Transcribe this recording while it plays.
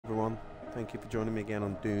Thank you for joining me again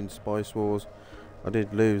on Dune Spice Wars. I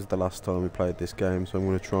did lose the last time we played this game, so I'm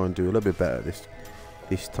going to try and do a little bit better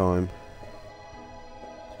this time.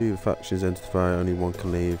 Two factions enter the fray, only one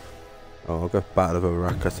can leave. Oh, I'll go Battle of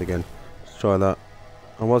Arrakis again. Let's try that.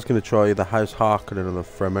 I was going to try the House Harkonnen and the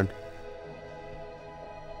Fremen.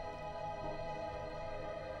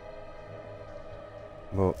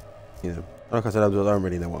 But, you know, like I said, I don't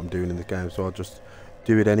really know what I'm doing in this game, so I'll just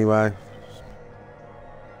do it anyway.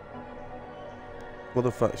 Other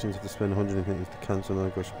factions have to spend 150 to cancel an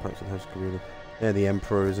aggression pact with House Karina. Yeah, the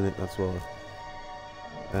Emperor, isn't it? That's why.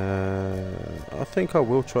 I think I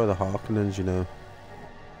will try the Harkonnens, you know.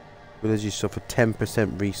 Villages suffer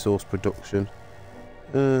 10% resource production.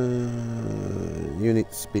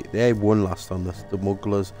 Units, they won last time, that's the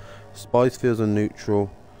Mugglers. Spice fields are neutral.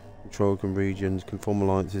 Control regions, can form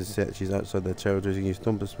alliances, searches outside their territories, and use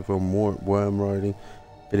thumpers before more worm riding.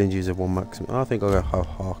 Villages have one maximum. I think I'll go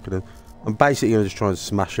Harkonnen. I'm basically going to just try and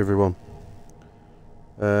smash everyone.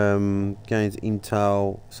 Gains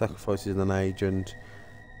intel, sacrifices an agent.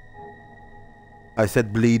 I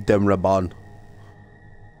said bleed them, Raban.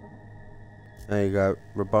 There you go,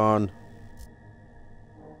 Raban.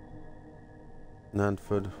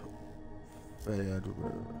 Nanford.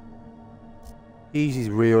 He's his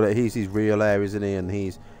real heir, isn't he? And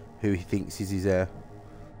he's who he thinks is his heir.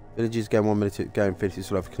 Villages gain 1 minute, gain 50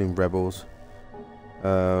 South African rebels.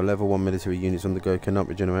 Level 1 military units on the go cannot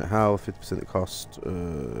regenerate health, 50% of the cost.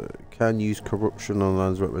 Can use corruption on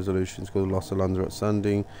Lanzarote resolutions, called loss of Lanzarote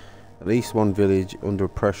standing. At least one village under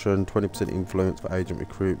oppression, 20% influence for agent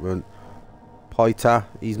recruitment. Paita,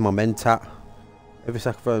 he's my mentat. Every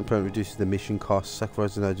sacrifice opponent reduces the mission cost.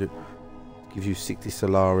 Sacrifice an agent gives you 60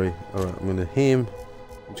 salari. Alright, I'm gonna him.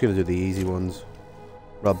 I'm just gonna do the easy ones.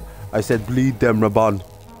 Rob, I said bleed them, Raban.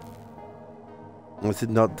 I said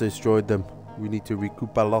not destroyed them. We need to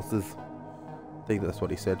recoup our losses. I think that's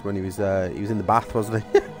what he said when he was in the bath, wasn't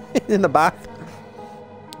he? In the bath.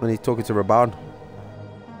 When he's talking to Raban.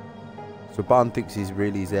 So Raban thinks he's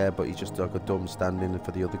really there, but he's just like a dumb stand-in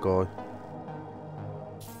for the other guy.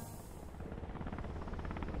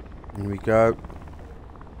 Here we go.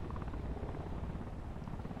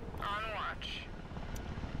 On watch.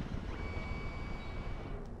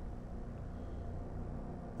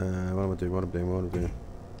 What am I doing?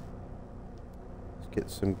 Get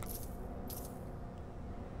some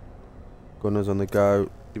gunners on the go.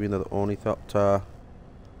 Give me another ornithopter.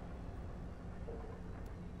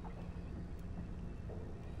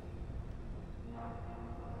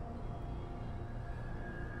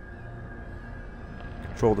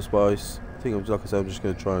 Control the spice. I think like I said, I'm just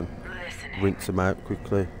going to try and rinse them out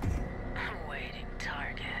quickly. Awaiting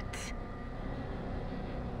target.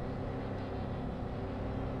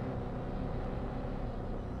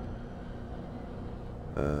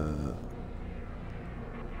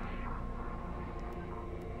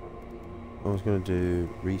 I was going to do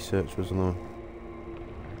research, wasn't I?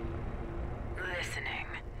 Listening.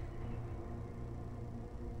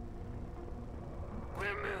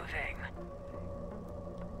 We're moving.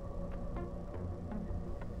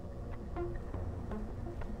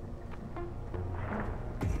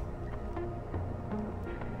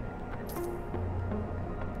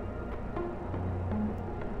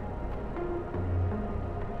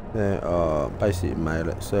 There are basically mail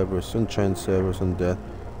at Cerberus, Unchained Cerberus, and Death.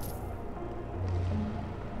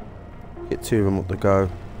 Get 2 of them up the go.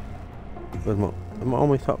 Where's my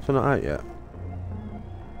ornithopter not out yet?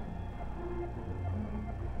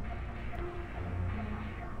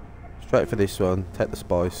 Straight for this one, take the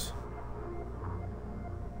spice.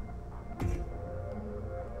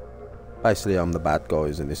 Basically I'm the bad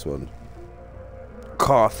guys in this one.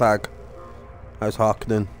 Carthag. How's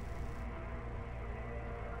Harkonnen?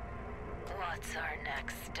 What's our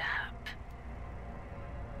next step?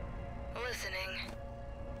 Listening.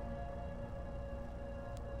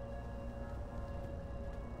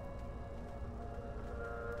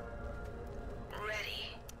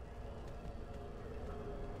 Ready.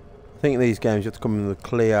 I think these games you have to come in with a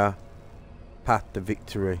clear path to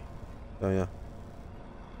victory. Don't you?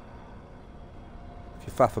 If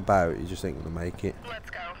you faff about, you just ain't gonna make it. Let's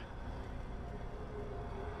go.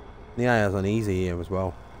 The AI has an easy here as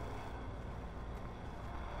well.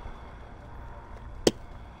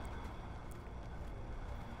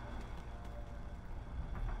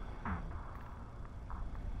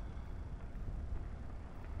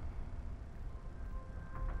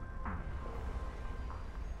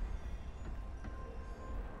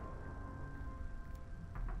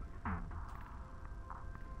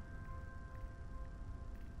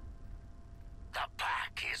 The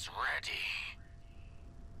pack is ready.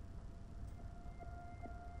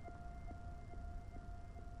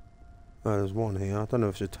 Oh, there's one here. I don't know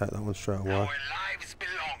if I should take that one straight away. Our lives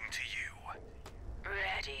belong to you.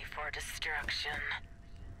 Ready for destruction.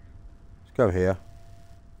 Let's go here.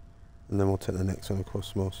 And then we'll take the next one of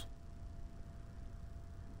Cosmos.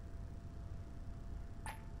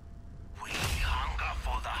 We hunger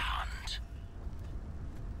for the hunt.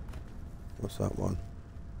 What's that one?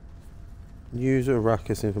 User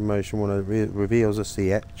Arrakis information when it reveals a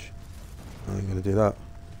CH. I ain't gonna do that.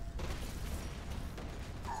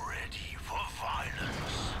 Ready for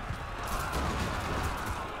violence.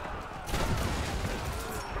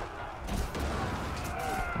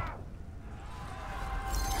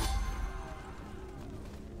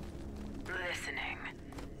 Listening.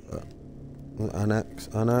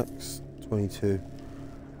 Annex 22.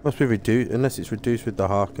 Must be reduced, unless it's reduced with the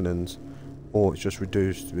Harkonnens, or it's just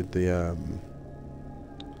reduced with the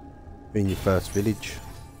being your first village.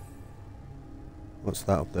 What's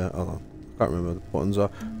that up there? Oh, I can't remember what the buttons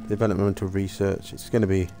are. Developmental research. It's going to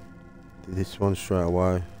be this one straight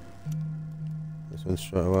away. This one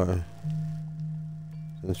straight away.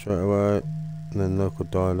 This one straight away. And then local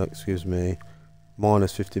dialect gives me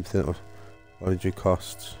minus 15% of biology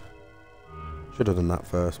costs. Should have done that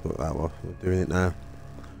first, but that well, we're doing it now.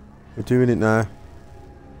 We're doing it now.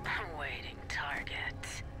 Awaiting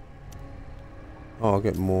target. Oh, I'll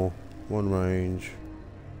get more. One range.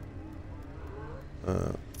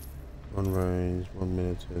 One range, 1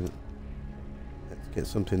 minute. Let's get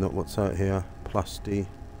something up. What's out here? Plasty.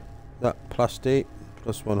 That plasty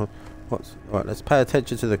plus 100. What's right? Let's pay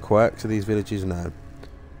attention to the quirks of these villages now.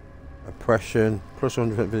 Oppression plus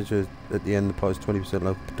 100% villages at the end applies 20%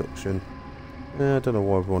 local production. Yeah, I don't know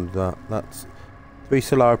why we wanted that. That's 3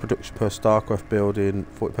 Solari production per StarCraft building,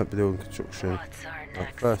 40% per building construction. What's our Right,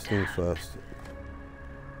 next first things step? first.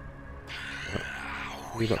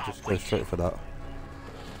 We got just go straight for that.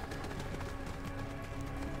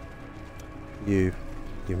 You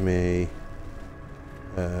give me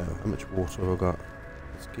how much water have I got?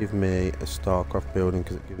 Let's give me a StarCraft building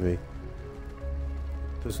because it gives me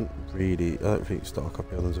doesn't really. I don't think StarCraft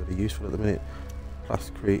buildings are really useful at the minute.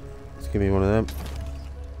 Plasticrete. Let's give me one of them.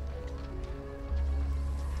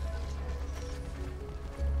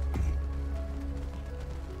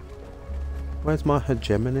 Where's my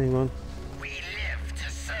hegemony one? We live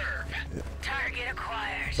to serve. Yeah. Target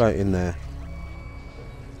acquired. Right in there.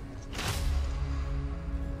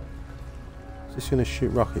 Is this going to shoot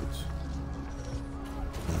rockets?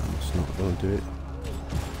 No, it's not going to do it.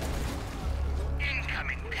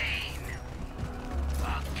 Incoming pain.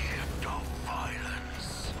 A gift of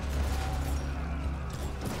violence.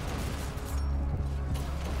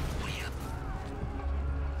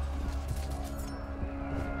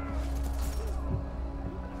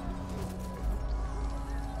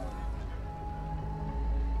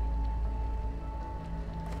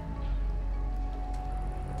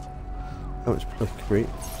 How much plasticrete?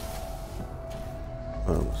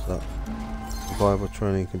 Oh, what's that? Survival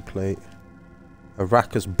training complete.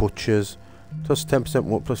 Arrakis butchers. Plus 10%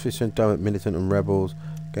 what? Plus 50% damage militant and rebels.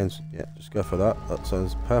 Against, yeah, just go for that. That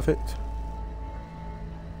sounds perfect.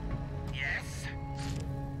 Yes.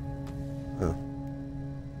 Oh.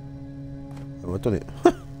 Oh, I've done it.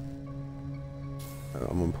 Oh,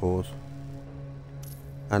 I'm on pause.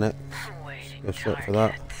 Annex. Awaiting Go straight target. for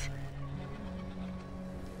that.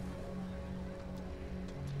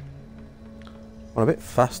 I'm a bit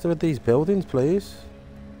faster with these buildings, please.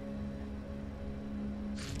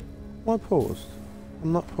 Why paused?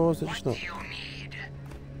 I'm not paused, it's just What not. do you need?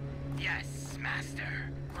 Yes,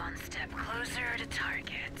 master. One step closer to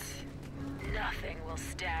target. Nothing will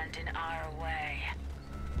stand in our way.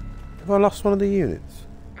 Have I lost one of the units?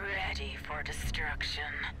 Ready for destruction.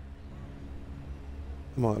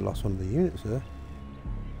 I might have lost one of the units there.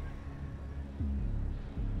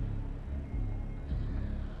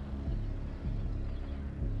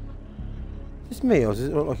 Is this me or does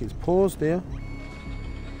it look like it's paused there?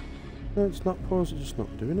 No, it's not paused, it's just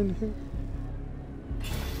not doing anything.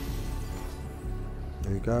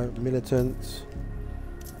 There we go, militants.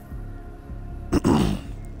 I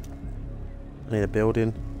need a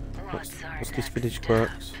building. What's this village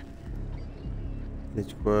quirks?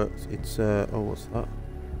 Village quirks, it's oh, what's that?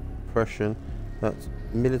 Oppression. That's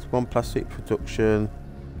one plastic production,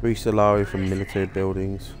 3 Solari from military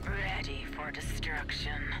buildings. Ready for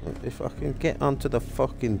destruction. If I can get onto the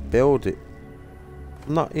fucking building.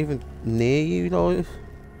 I'm not even near you guys.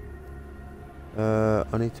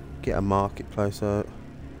 I need to get a marketplace out.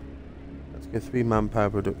 Let's go 3 manpower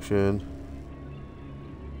production.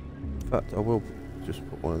 In fact, I will just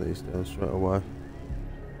put one of these down straight away.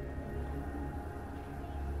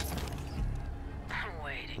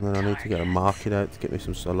 Awaiting And then I need to get a market out to get me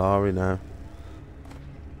some Solari now.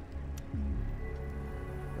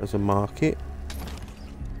 There's a market.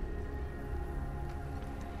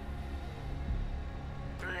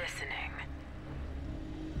 Listening.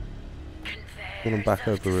 Get them back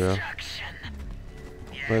over here.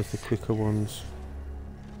 Where's the quicker ones?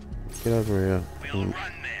 Get over here and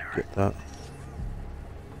get that.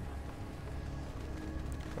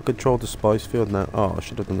 I control the spice field now. Oh, I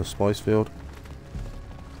should have done the spice field.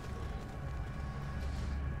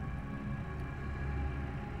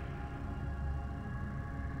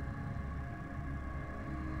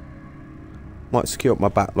 Might secure up my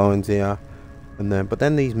back lines here, and then but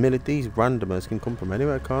then these randomers can come from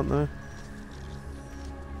anywhere, can't they?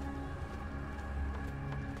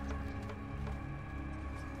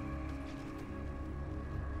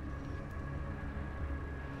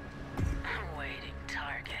 Awaiting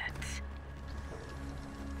target.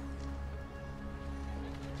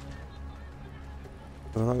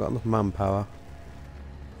 Well, I haven't got enough manpower.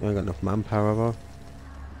 I ain't got enough manpower, have I?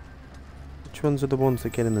 Which ones are the ones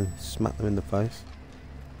that get in and smack them in the face?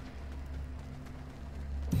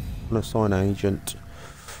 I'm gonna assign agent.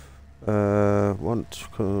 Want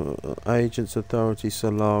agents, authority,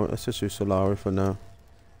 Solari. Let's just do Solari for now.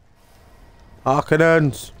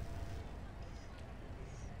 Harkonnens!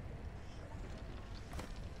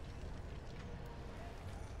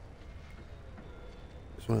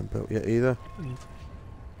 This one ain't built yet either.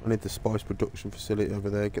 I need the spice production facility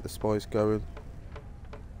over there. Get the spice going.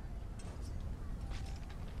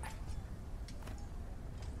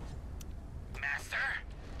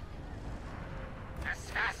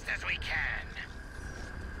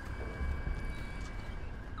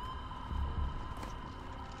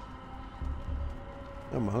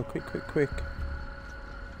 Come on, quick, quick, quick.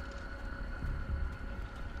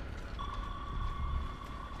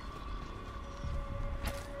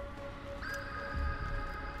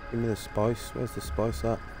 Give me the spice. Where's the spice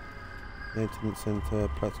at? Maintenance centre,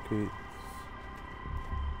 Platscrete.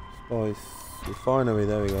 Spice. Refinery,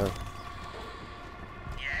 there we go.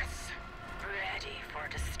 Yes. Ready for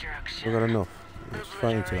destruction. We got enough. Let's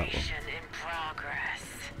straight into that one. In progress.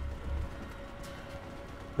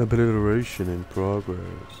 Obliteration in progress.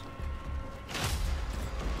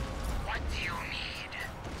 What do you need?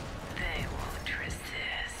 They won't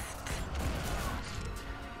resist.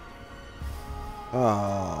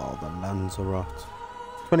 Oh, the Lanzarote.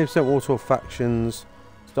 20% water factions.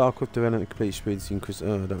 Starcraft development complete speeds increase.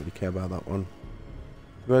 Oh, I don't really care about that one.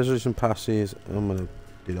 Resolution passes. I'm gonna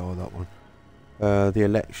deny that one. The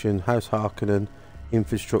election, House Harkonnen,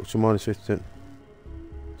 infrastructure minus 50%.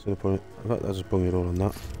 So the point. I'll just bung it all on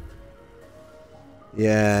that.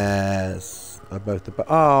 Yes, I both the.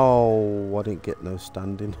 Oh, I didn't get no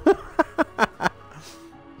standing.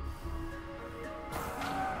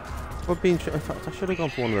 I've been. In fact, I should have gone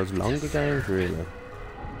for one of those longer games, really.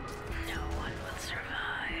 No one will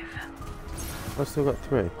survive. I've still got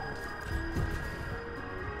 3.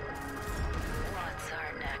 What's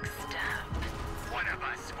our next step? One of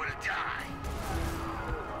us will die.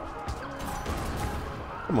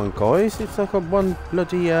 Come on, guys! It's like a one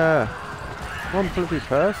bloody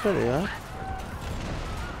person here.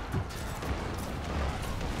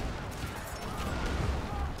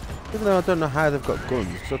 Even though I don't know how they've got guns,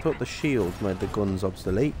 because I thought the shield made the guns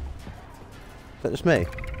obsolete. Is that just me?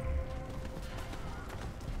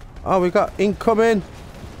 Oh, we got incoming!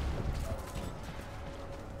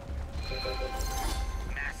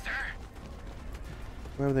 Master?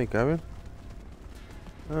 Where are they going?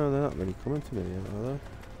 Oh, they're not really coming to me yet, are they?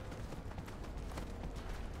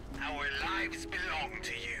 Our lives belong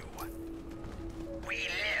to you. We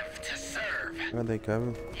live to serve. Where are they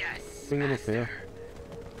going? Yes, Bring them up Master. here.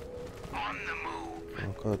 On the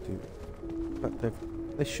move. Oh, God, but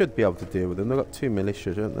they should be able to deal with them. They've got 2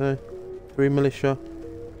 militia, don't they? 3 militia.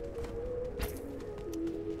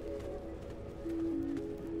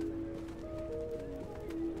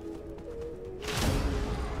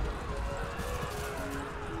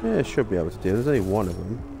 Yeah, should be able to deal. There's only one of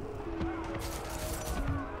them.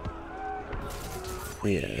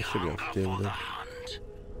 Yeah, should be able to deal with them.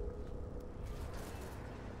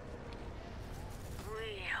 We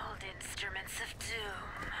hold instruments of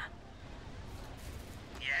doom.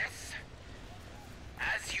 Yes?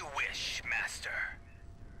 As you wish, Master.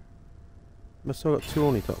 I've still got 2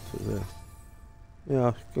 ornithopters there.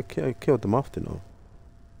 Yeah, I killed them off, didn't I?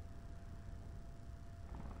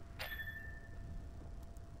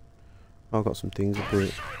 I've got some things to do.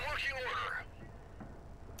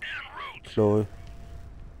 Chloe.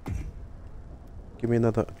 Give me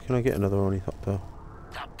another. Can I get another ornithopter?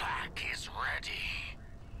 The pack is ready.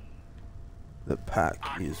 The pack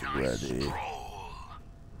is ready.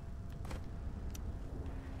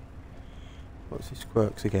 What's this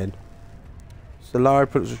quirks again? Solari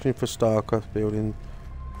production for StarCraft building,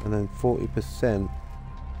 and then 40%.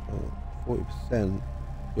 40%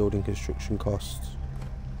 building construction costs.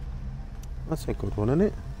 That's a good one, isn't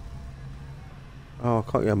it? Oh, I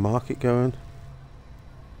can't get a market going.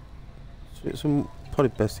 So it's probably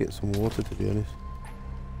best to get some water, to be honest.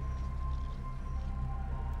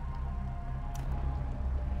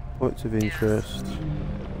 Points of interest.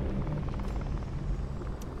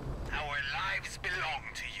 Our lives belong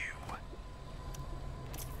to you.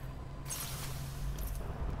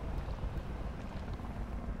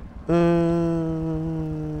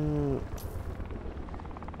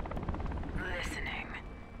 Listening.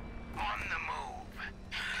 On the move.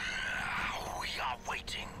 We are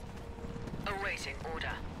waiting. Awaiting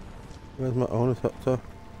order. Where's my ornithopter?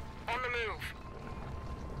 On the move.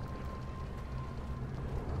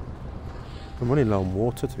 I'm running low on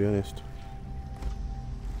water, to be honest.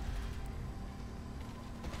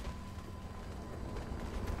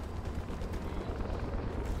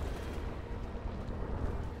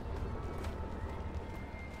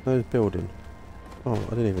 Where's building? Oh, I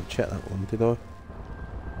didn't even check that one, did I?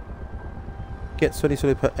 Get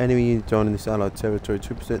 20 per enemy unit down in this allied territory,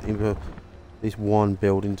 2% in at least one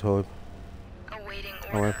building type. Awaiting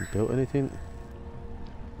Oh, I order. haven't built anything.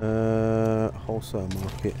 Wholesale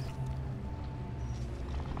market.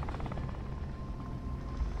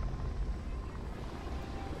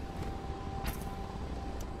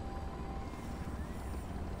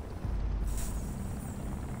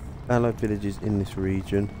 Allied villages in this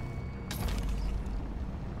region.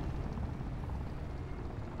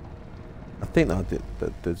 I think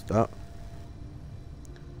that does that.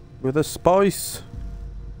 With a spice.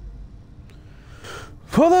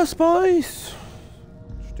 For the spice!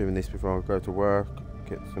 Just doing this before I go to work.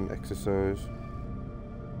 Get some exercise.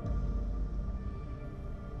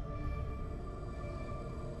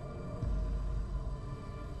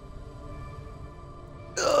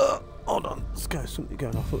 Hold on, let's go. Something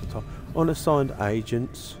going off at the top. Unassigned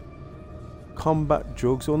agents. Combat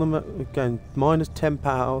drugs. On them again. Minus 10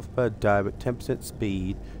 power per day, but 10%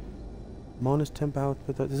 speed. Minus 10 power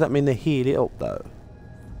per day. Does that mean they heal it up though?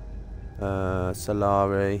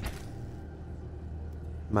 Solari.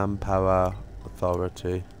 Manpower.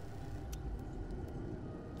 Authority.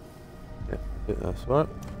 Yeah, I think that's right.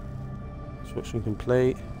 Construction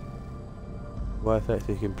complete. Worth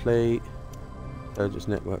activity complete. Intelligence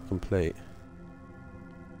network complete.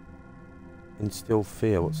 Instill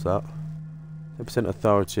fear, what's that? 10%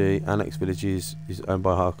 authority. Annex villages is owned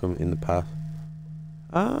by Harkonnen in the past.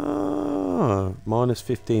 Ah, minus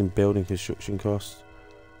 15 building construction costs.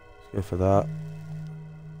 Let's go for that.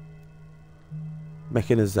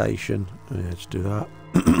 Mechanization. Oh, yeah, let's do that.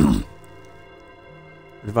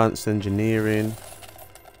 Advanced engineering.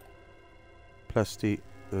 Plastic.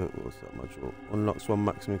 What's that module? Unlocks one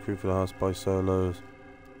maximum crew for the house by solos.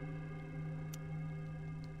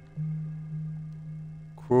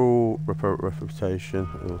 Cruel reputation.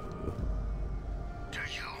 Do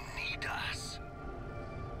you need us?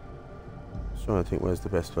 Just trying to think where's the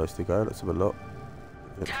best place to go. Let's have a look.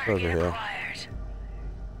 Let's go over Target here. acquired.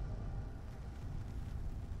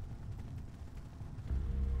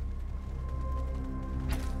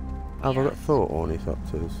 Have I got thought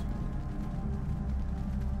ornithopters?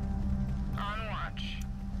 On watch.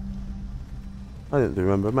 I didn't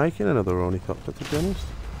remember making another ornithopter, to be honest.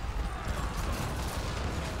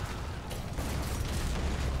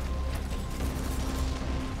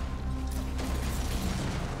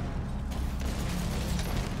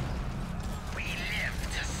 We live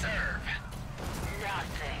to serve.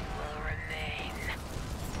 Nothing will remain.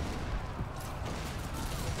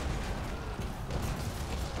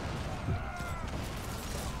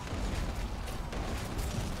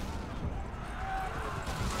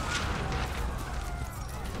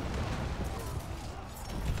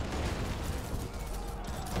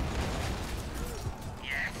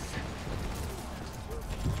 Yes.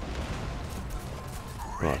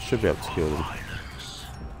 Right, I should be able to kill them. Violence.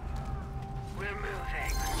 We're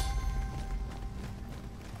moving.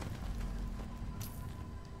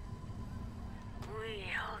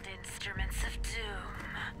 Wield instruments of doom.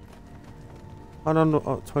 I don't know.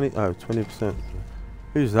 Oh, 20%.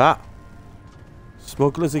 Who's that?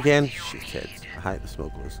 Smugglers again? Shitheads. I hate the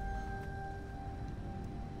smugglers.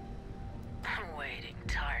 Awaiting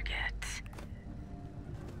target.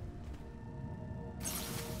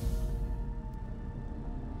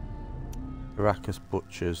 Caracas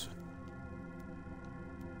butchers.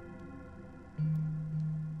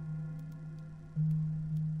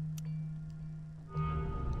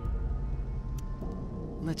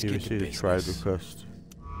 Let's You get to received a trade business. request.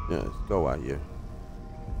 Yes, go away, you.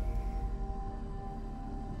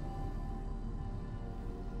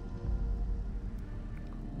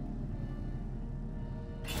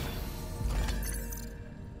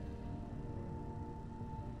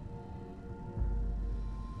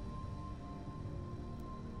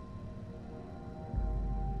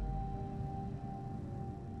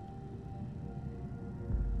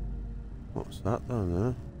 What's that down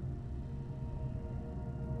there?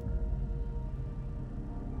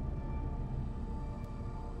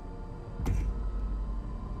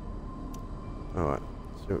 Alright,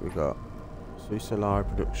 see what we got. See solar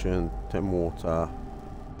production, 10 water,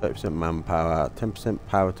 30% manpower, 10%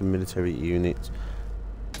 power to military units.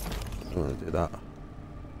 I'm gonna do that.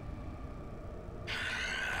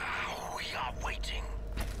 We are waiting.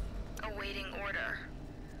 Awaiting order.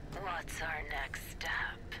 What's our next step?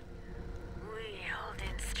 Wield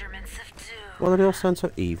instruments of doom. Why do they all sound so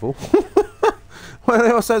evil? Why do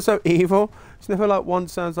they all sound so evil? It's never like one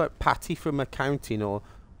sounds like Patty from accounting or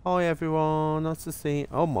hi everyone, nice to see.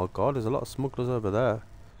 Oh my god, there's a lot of smugglers over there.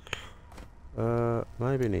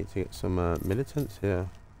 Maybe need to get some militants here.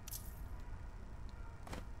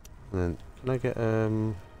 And then can I get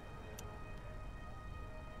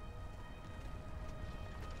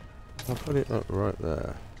I'll put it up right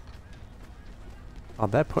there. Oh,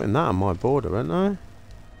 they're putting that on my border, aren't they?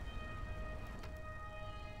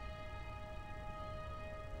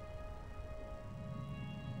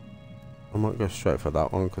 I might go straight for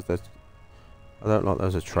that one because there's. I don't like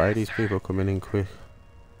those Atreides people coming in quick.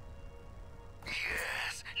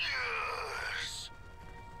 Yes, yes.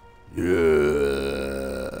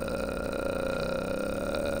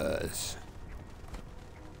 Yes.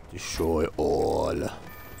 Destroy all.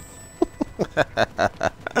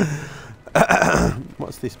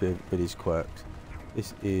 What's this bit with his quirks?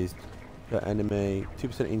 This is the enemy. 2%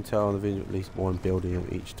 intel on the visual, at least one building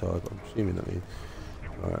of each target. I'm assuming that means.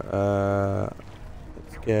 Alright,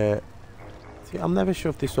 let's get. See, I'm never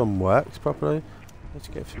sure if this one works properly. Let's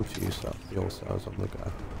get some fuel cells on the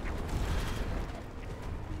go.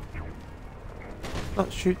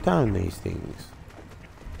 Let's shoot down these things.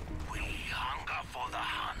 We hunger for the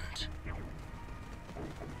hunt.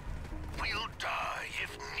 We'll die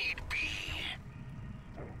if need be.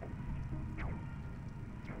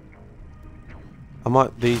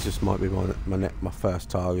 These just might be my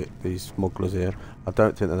first target. These smugglers here. I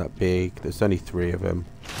don't think they're that big. There's only 3 of them.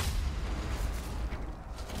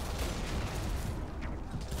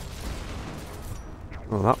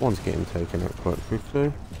 Oh, that one's getting taken out quite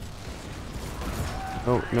quickly.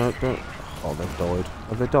 Oh no, don't. Oh, they've died.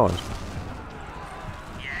 Have they died?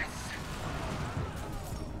 Yes.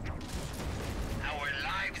 Our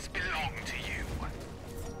lives belong to you.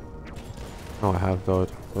 Oh, I have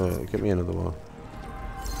died. Get me another one.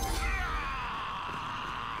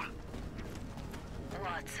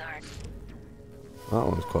 What's our That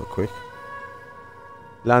one's quite quick.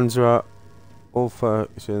 Lanzarote, all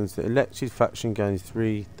factions. The elected faction gains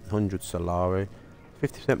 300 Solari,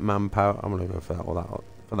 50% manpower. I'm gonna go for that. Or that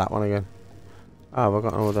for that one again. Oh, I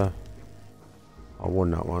got another. I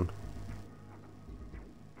won that one.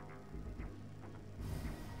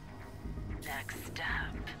 next step?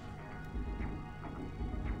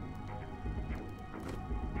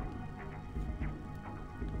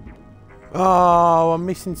 Oh, I'm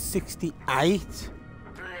missing 68.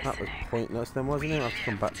 That was Listening. pointless then, wasn't it? I have to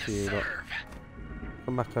come back to you. Look. Serve.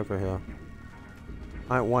 Come back over here.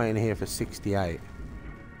 I ain't waiting here for 68.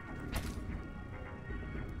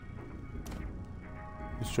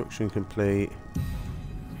 Construction complete.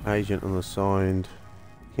 Agent unassigned.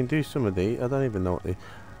 You can do some of these. I don't even know what the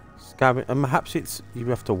scavenge. And perhaps it's you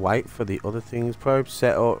have to wait for the other things. Probe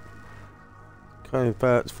set up.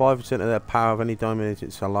 Converts 5% of their power of any diamond into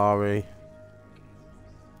Solari.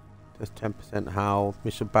 There's 10% health.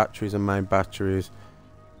 Mission batteries and main batteries.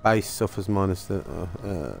 Base suffers minus the. I don't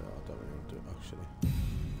really want to do it actually.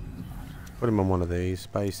 Put him on one of these.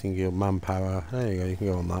 Spacing guild, manpower. There you go. You can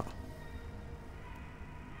go on that.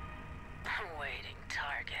 Awaiting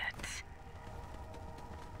target.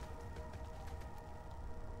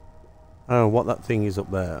 Oh, what that thing is up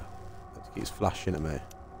there. That keeps flashing at me.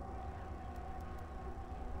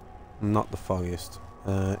 Not the foggiest.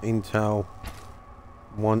 Intel.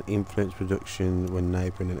 1 influence reduction when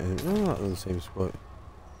neighbouring an enemy. Oh, that doesn't seem quite.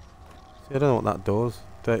 See, I don't know what that does.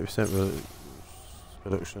 30%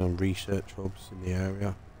 reduction on research hubs in the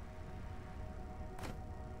area.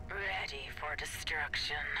 Ready for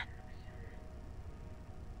destruction.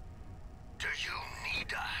 Do you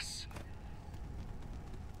need us?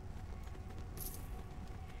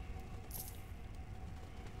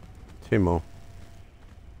 Two more.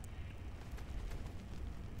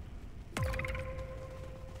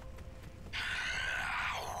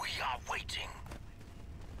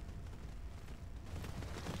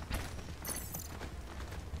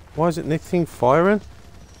 Why isn't this thing firing?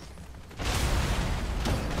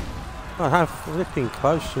 Oh, how flipping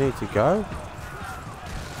close you need to go.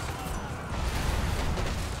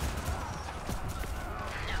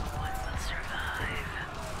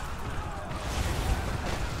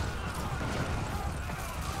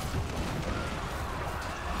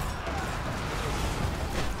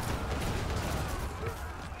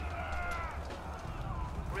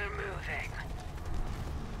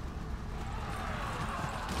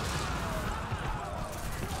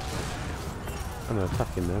 I'm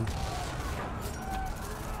attacking them.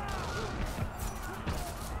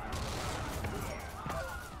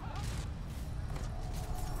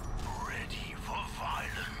 Ready for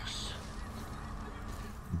violence.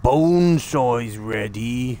 Bone size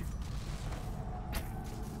ready.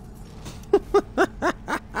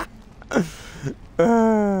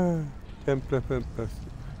 Templar.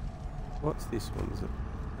 What's this one? Is it?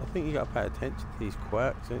 I think you got to pay attention to these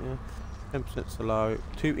quirks, don't you? 10% Solar,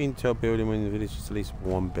 2 intel building when the village is at least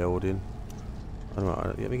 1 building. I don't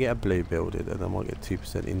know, let me get a blue building and I might get 2%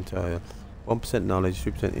 intel. 1% knowledge,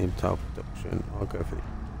 2% intel production. I'll go for the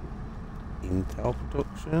intel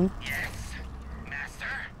production. Yes, master.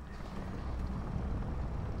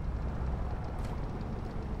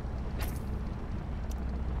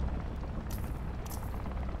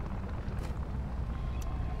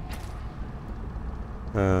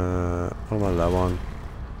 What am I low on?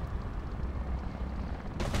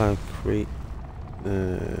 Concrete,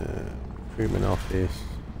 recruitment office.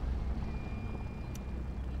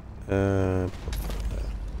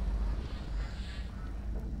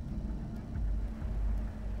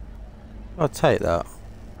 I'll take that.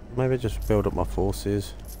 Maybe just build up my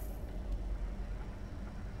forces.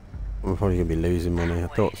 I'm probably gonna be losing money. I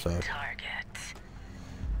thought so. Target.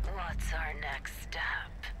 What's our next step?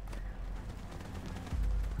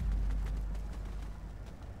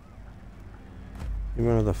 Give me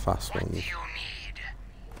one of the fast What ones. you need.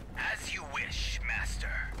 As you wish, master.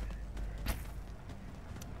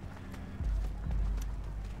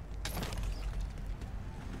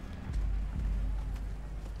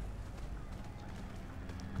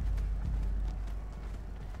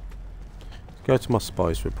 Go to my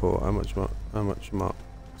spice report. How much am I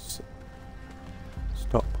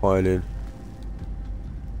stockpiling?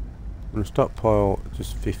 I'm gonna stockpile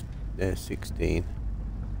just 16.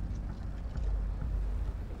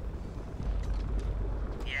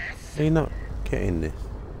 Yes. Are you not getting this?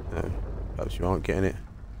 No, perhaps you aren't getting it.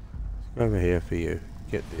 Let's go over here for you.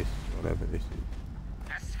 Get this, whatever this is.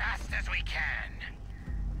 As fast as we can.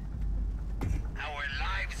 Our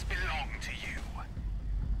lives belong to you.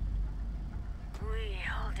 We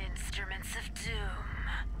hold instruments of doom.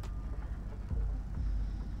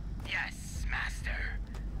 Yes, master.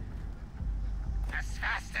 As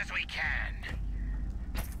fast as we can.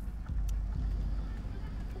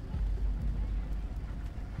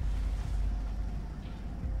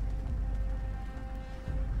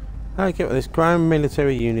 Okay, well, this ground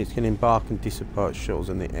military units can embark and disembark shuttles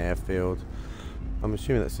in the airfield. I'm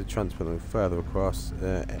assuming that's to transfer them further across.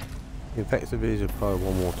 Infected village apply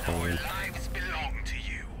one more Our time. lives belong to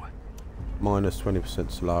you. Minus 20%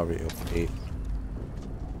 Solari upkeep.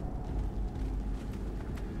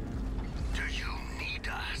 Do you need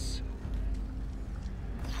us?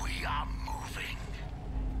 We are moving.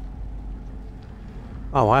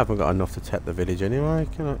 Oh, I haven't got enough to take the village anyway.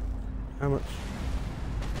 Can I? How much?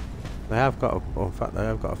 They have got, well, in fact, they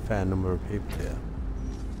have got a fair number of people here.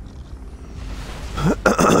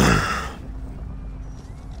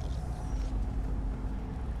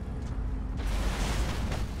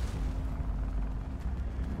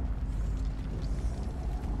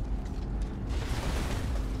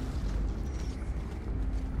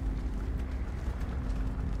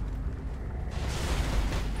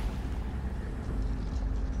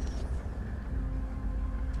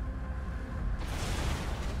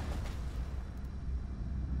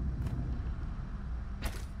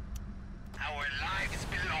 Our lives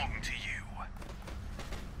belong to you.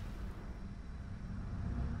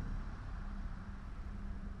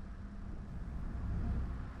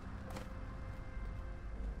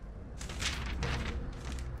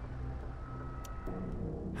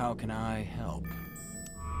 How can I help? I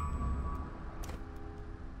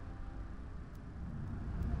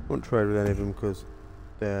won't trade with any of them because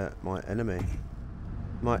they're my enemy.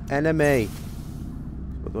 My enemy!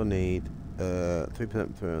 What do I need?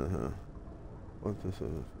 3%.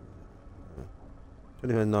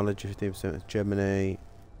 20% knowledge, 15% is Germany,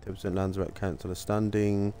 10% lands about council are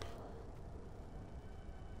standing,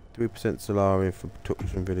 3% Solari for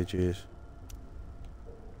production villages.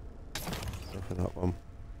 Go for that one.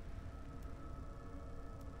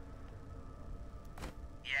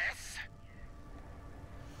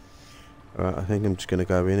 Right, I think I'm just gonna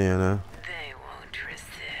go in here now. They won't resist.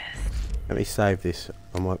 Let me save this.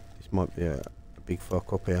 This might be a big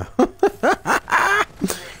fuck up here.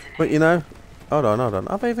 But you know, hold on.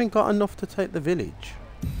 I've even got enough to take the village.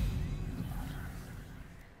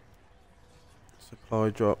 Supply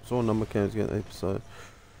drops, all number counts get the episode.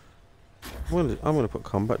 I'm gonna put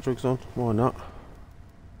combat drugs on. Why not?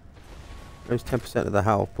 Lose 10% of the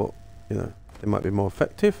health, but you know they might be more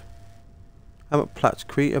effective. How much Plat's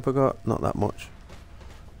Crete have I got? Not that much.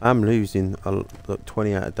 I'm losing like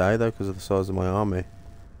 20 out a day though because of the size of my army.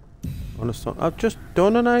 Honestly, I've just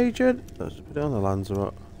done an agent. Let's put it on the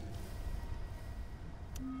Lanzarote.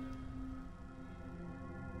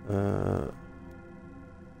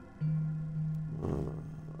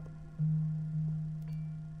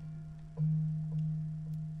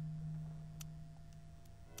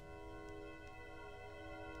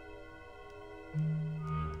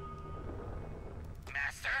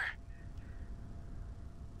 Master?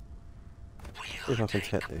 See if I can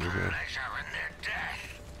take these. Yeah. Pleasure in their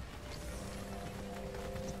death.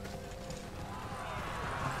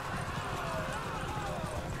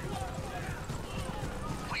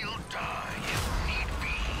 We'll die if need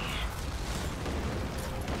be.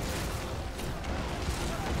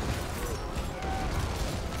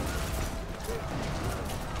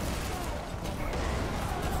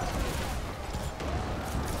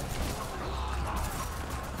 Blood will flow.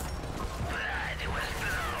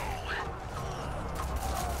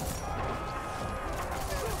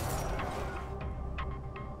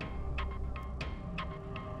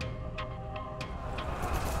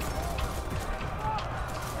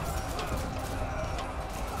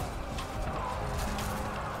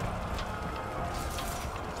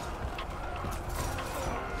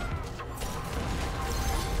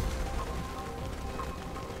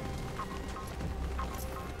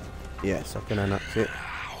 Yes, I can enact it.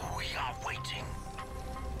 We are waiting.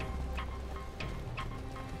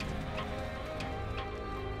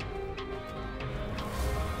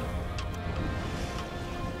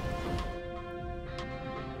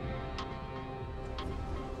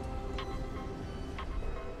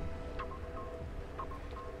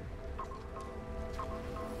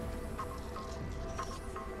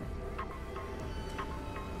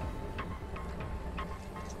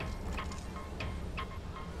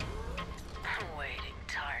 Waiting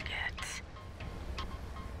target.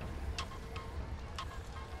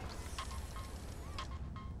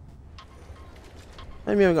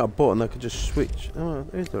 Maybe I haven't got a button that could just switch. Oh,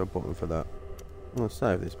 is there a button for that? I'm gonna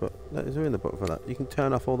save this, but is there in the button for that? You can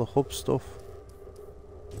turn off all the hub stuff.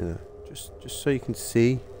 You know, just so you can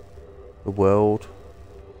see the world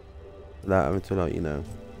without having to, like, you know,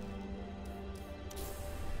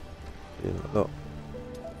 look.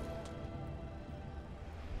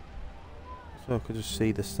 So I could just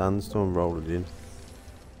see the sandstorm rolling in.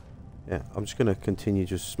 Yeah, I'm just gonna continue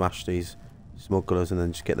just smash these smugglers and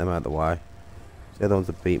then just get them out of the way. They're the ones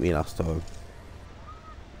that beat me last time.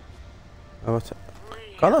 Oh,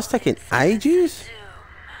 God, that's taking ages.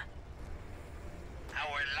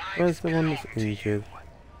 Where's the one that's injured?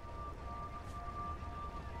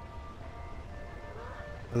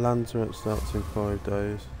 The Lanzarote starts in 5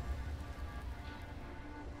 days.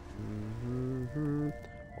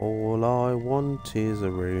 All I want is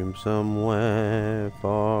a room somewhere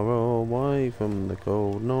far away from the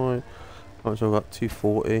cold night. I've got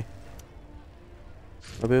 240.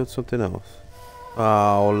 I build something else.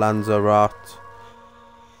 Oh, Lanzarote.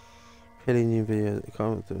 Killing you via.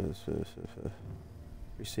 Can't do this.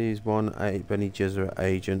 Receives 1 Benny Gesserit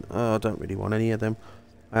agent. Oh, I don't really want any of them.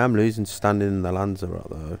 I am losing standing in the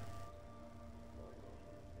Lanzarote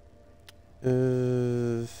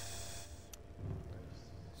though.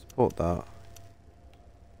 Support that.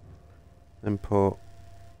 Then put.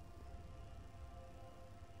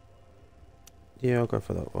 Yeah, I'll go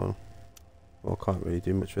for that one. Well, I can't really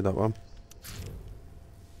do much with that one.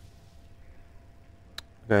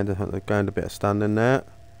 Going a bit of standing there.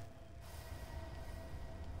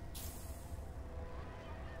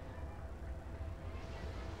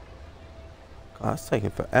 God, that's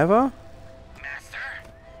taking forever. Master?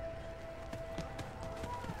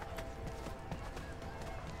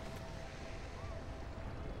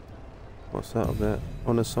 What's that up there?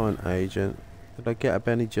 Unassigned agent. Did I get a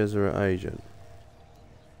Benny Gesserit agent?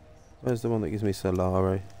 Where's the one that gives me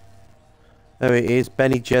Solari? There it is.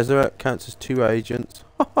 Benny Gesserit counts as 2 agents.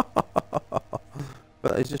 But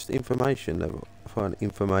it's just information level. Fine,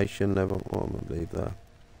 information level. Oh, I'm gonna leave that.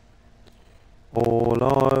 All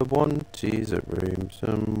I want is a room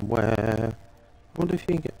somewhere. I wonder if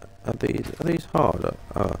you can get. Are these harder?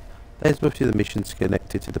 There's mostly the missions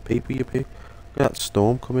connected to the people you pick. Look at that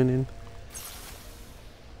storm coming in.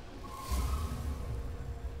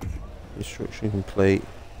 Construction complete.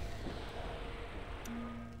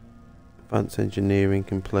 Advanced engineering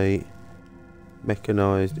complete.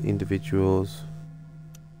 Mechanized individuals.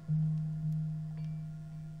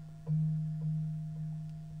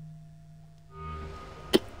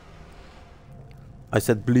 I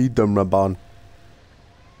said bleed them, Raban.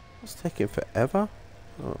 It's taking forever.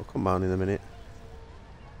 Oh, come on in a minute.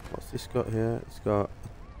 What's this got here? It's got...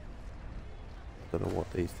 I don't know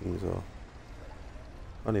what these things are.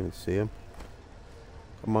 I can't even see them.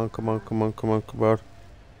 Come on, come on, come on, come on, come on.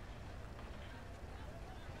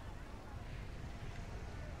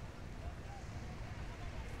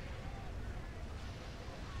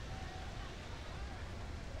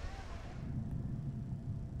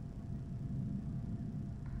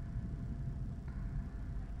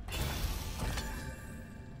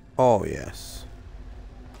 Oh yes.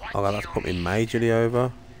 Oh, that's put me majorly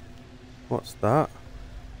over. What's that?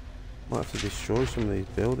 Might have to destroy some of these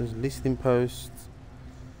buildings. Listening posts.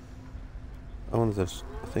 I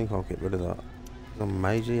think I'll get rid of that. I'm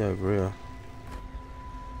majorly over here.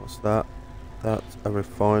 What's that? That's a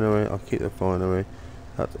refinery. I'll keep the refinery.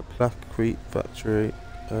 That's a placrete factory.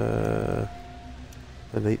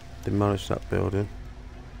 Delete, demolish that building.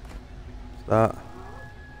 What's that?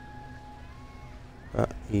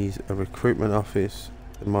 That is a recruitment office.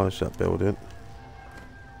 Demolish that building.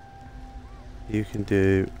 You can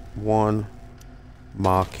do one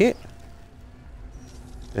market.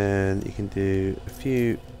 And you can do a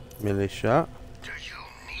few militia. Do you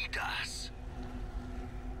need us?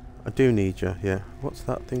 I do need you, yeah. What's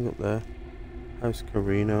that thing up there? House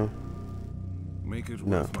Carino. Make it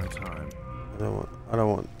No. worth my time. I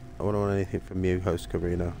don't want anything from you, Host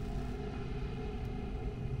Carino.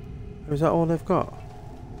 Or is that all they've got?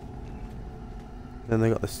 Then they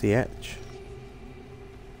got the CH.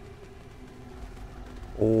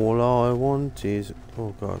 All I want is...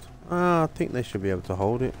 Oh god. I think they should be able to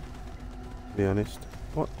hold it. To be honest.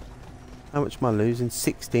 What? How much am I losing?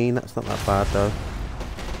 16? That's not that bad though.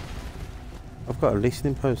 I've got a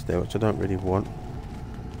listening post there which I don't really want.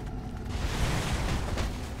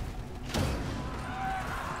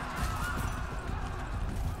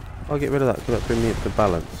 I'll get rid of that because that brings me up to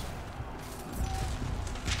balance.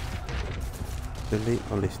 Delete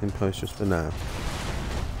my listening post just for now.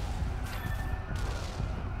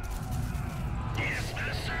 Yes,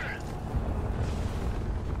 master.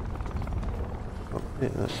 Oh, yeah,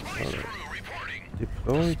 that's Spice alright. crew reporting.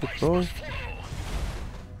 Deploy, Spice deploy. must flow.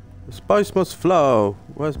 The spice must flow.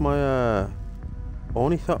 Where's my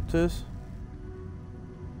ornithopters?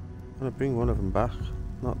 I'm gonna bring one of them back.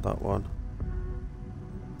 Not that one.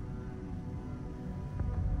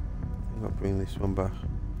 I think I'll bring this one back.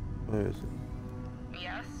 Where is it?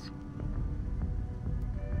 Yes?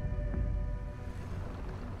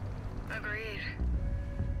 Agreed.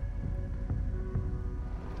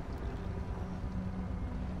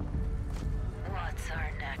 What's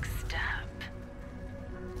our next step?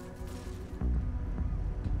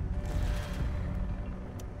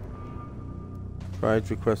 Trade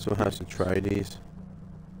request from House of Trades.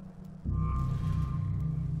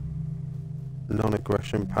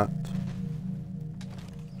 Non-aggression pact.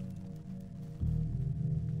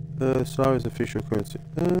 Slow is official currency.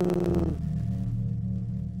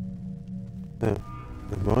 The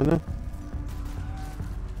miner.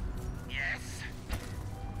 Yes.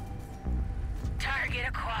 Target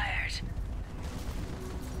acquired.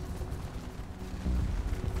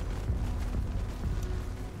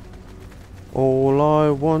 All I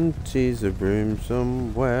want is a room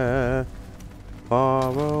somewhere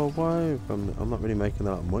far away from... I'm not really making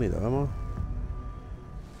a lot of money though, am I?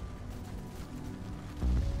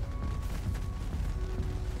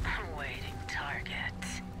 Awaiting target.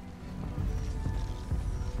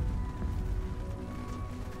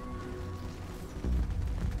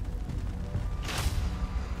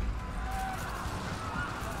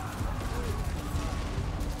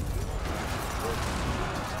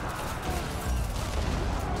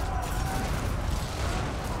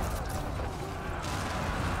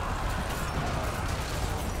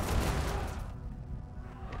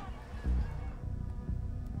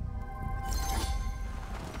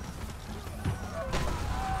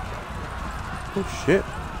 Oh shit.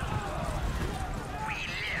 We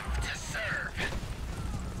live to serve.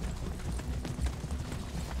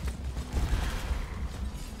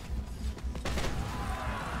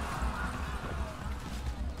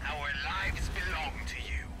 Our lives belong to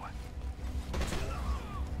you.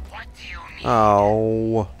 What do you need?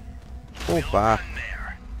 Oh. Fall We'll back. run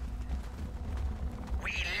there.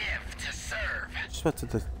 We live to serve. Just had to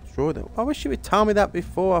destroy them. I wish you would tell me that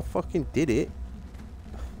before I fucking did it.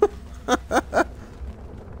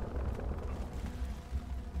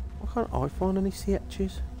 I find any sea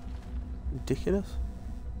hatches? Ridiculous.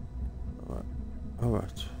 Alright.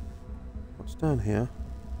 Alright. What's down here?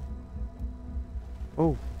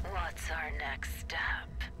 Oh. What's our next step?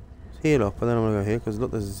 Let's heal up and then I'm gonna go here because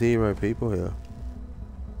look, there's 0 people here.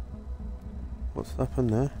 What's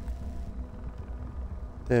happened there?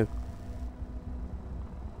 There.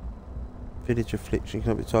 Village affliction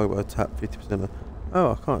cannot be targeted by attack 50% of.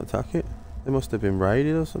 Oh, I can't attack it. They must have been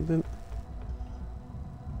raided or something.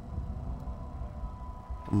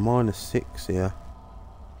 -6 here.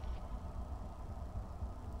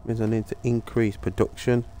 Means I need to increase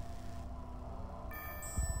production.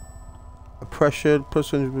 Oppression,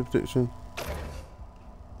 +100 production.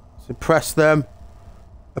 Suppress them.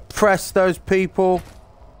 Oppress those people.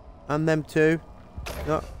 And them too.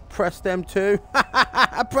 No, oppress them too.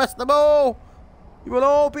 Oppress them all. You will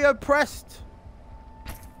all be oppressed.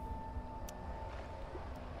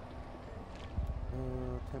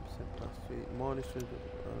 10% plus 3. Minus 3.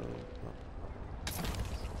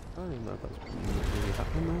 I don't even know if that's really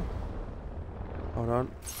happening now. Hold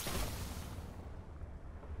on.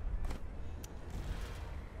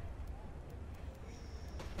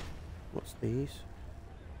 What's these?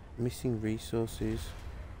 Missing resources.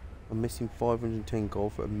 I'm missing 510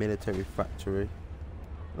 gold for a military factory.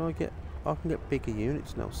 I can get bigger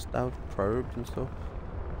units now. Stealth probes and stuff.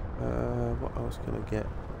 What else can I get?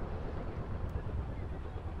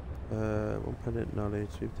 1% knowledge,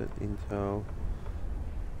 3% intel.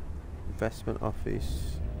 Investment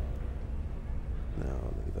office. No,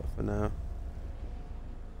 I'll leave that for now.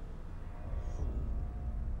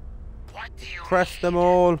 What do you Press them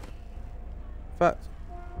all. In fact,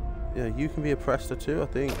 yeah, you can be a prester too, I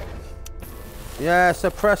think. Yeah,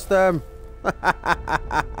 suppress them.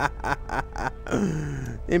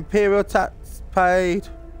 Imperial tax paid.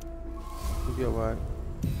 Go away.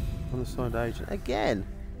 Unassigned agent again.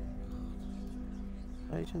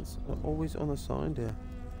 Agents are always unassigned here.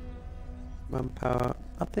 Manpower.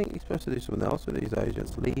 I think you're supposed to do something else with these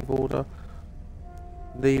agents. Leave order.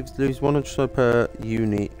 Lose 100 per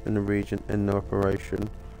unit in the region in the operation.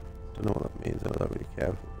 Don't know what that means. I don't really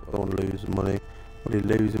care. I don't want to lose money. I'm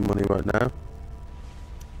really losing money right now.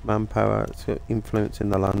 Manpower. It's got influence in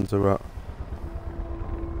the Lanzarote.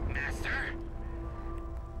 Master?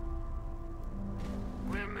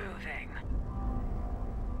 We're moving.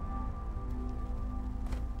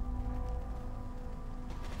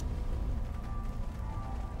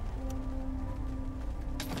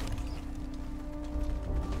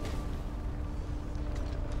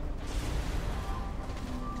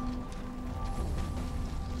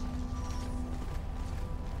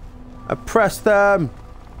 Oppress them!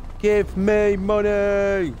 Give me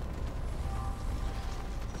money!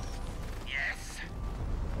 Yes?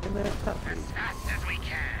 Can they attack me? As fast as we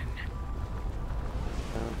can.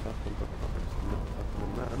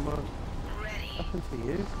 Ready. What happened to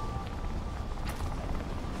you?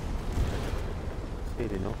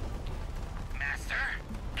 Speeding up. Master?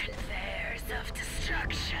 Conveyors of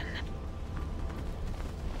destruction.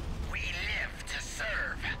 We live to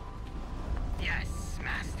serve. Yes,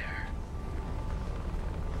 Master.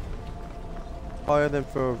 Hire them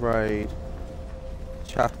for a raid.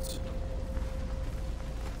 Chat.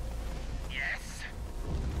 Yes?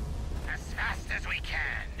 As fast as we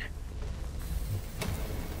can.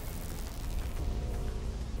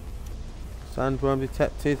 Sandworm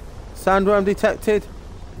detected. Sandworm detected.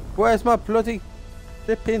 Where's my bloody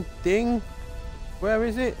flipping thing? Where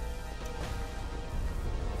is it?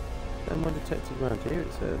 Sandworm detected around here,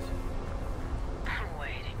 it says.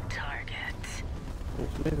 Waiting target.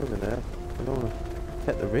 Let's move over there. I don't want to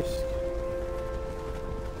take the risk.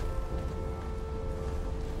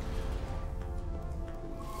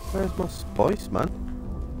 Where's my spice, man?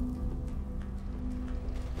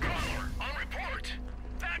 On report.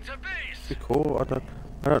 Back to base. Pretty cool. I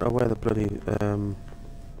don't know where the bloody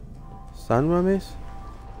sandworm is.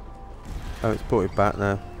 Oh, it's brought it back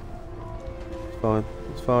now. It's fine.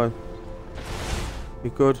 It's fine.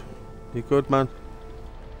 You're good. You're good, man.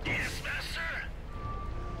 Yes, Master.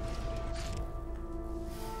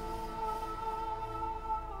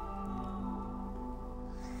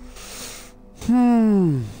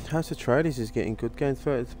 House of Trades is getting good. Gain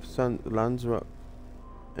 30% Lanzarote.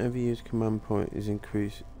 Every used command point is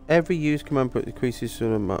increased. Every used command point increases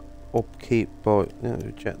sort of my upkeep by. No,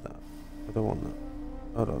 reject that. I don't want that.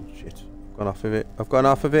 Hold on, shit. I've gone off of it. I've gone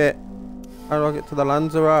off of it. How do I get to the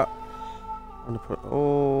Lanzarote? I'm gonna put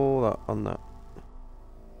all that on that.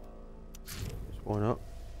 Just why not?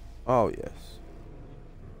 Oh yes.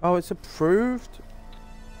 Oh, it's approved.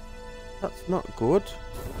 That's not good.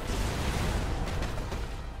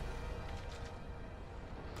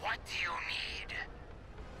 What do you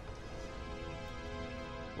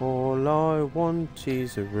All I want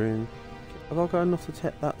is a room. Have I got enough to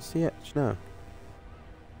take that CH now?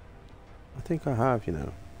 I think I have, you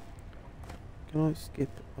know. Can I skip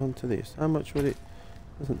onto this? How much would it?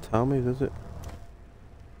 Doesn't tell me, does it?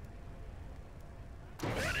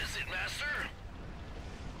 What is it, Master?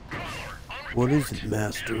 What is it,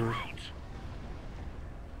 Master?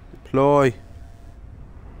 Deploy.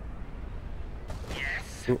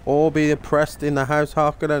 Yes. You'll all be oppressed in the house,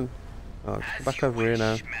 Harkonnen. Oh, let's go As back you over here wish,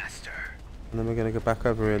 now. Master. And then we're going to go back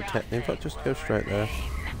over here and take... In fact, just go straight there.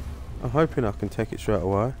 I'm hoping I can take it straight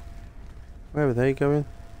away. Where are they going?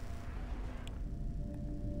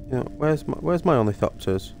 You know, where's my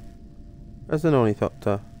ornithopters? Where's an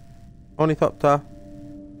ornithopter? Ornithopter?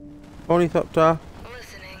 Ornithopter?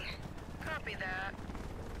 Listening. Copy that.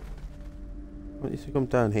 I want you to come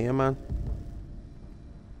down here, man.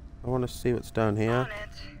 I want to see what's down here. On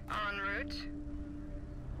it. En route.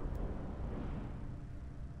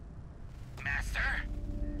 Master?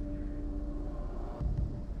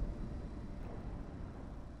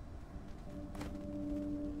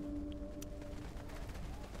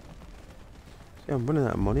 See, I'm running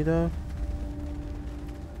out of money though.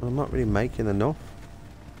 I'm not really making enough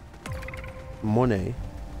money.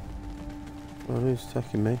 Oh, who's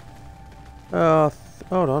attacking me? Oh,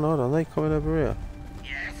 hold on. They coming over here.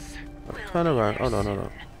 Yes. Oh, turn around. Hold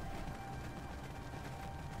on.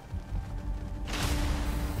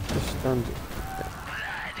 Just stand.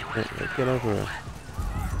 Get over here.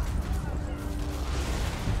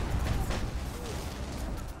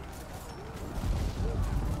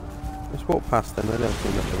 Let's walk past them. They don't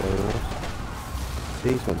seem like they're with us.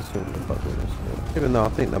 These ones seem to be with us. Even though I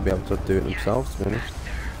think they'll be able to do it themselves, to be honest.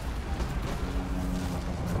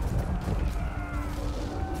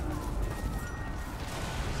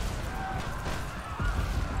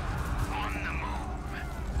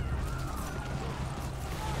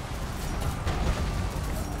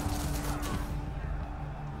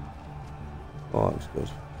 Oh, that was good.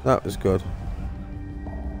 That was good.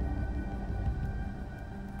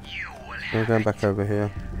 We're going back over here.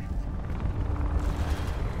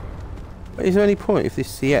 But is there any point if this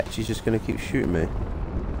CH is just going to keep shooting me?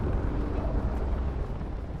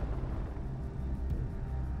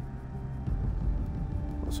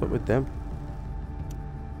 What's up with them?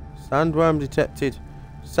 Sandworm detected.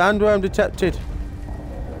 Sandworm detected.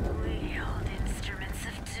 Wield instruments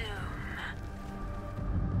of doom.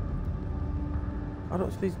 I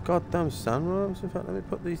don't see these goddamn sandworms. In fact, let me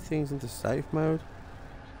put these things into safe mode.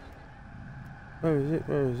 Where is it?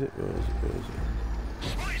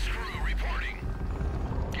 Spice crew reporting.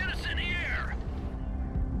 Get us in the air.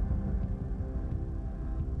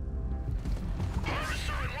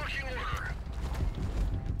 Harvester in working order.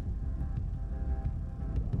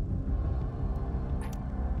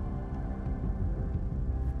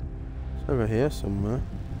 It's over here somewhere.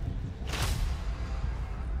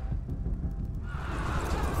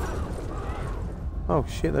 Oh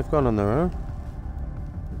shit, they've gone on their own.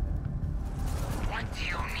 What do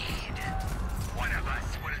you need? One of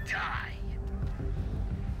us will die.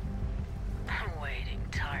 Awaiting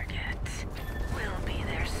target. We'll be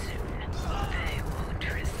there soon. They won't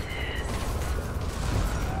resist.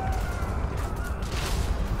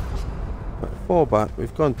 Right, 4 back.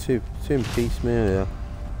 We've gone two in piecemeal here.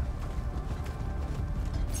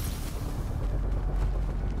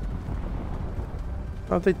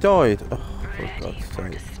 Oh, they died. Oh, for God's For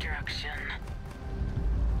sake. destruction.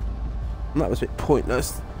 That was a bit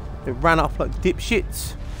pointless. They ran off like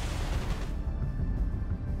dipshits.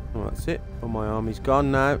 Oh, that's it. Oh, my army's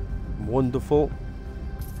gone now. Wonderful.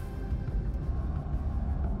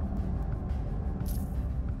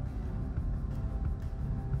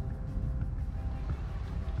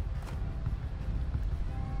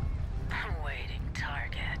 Awaiting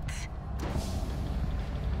target.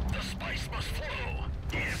 The spice must flow.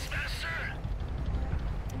 Yes, master.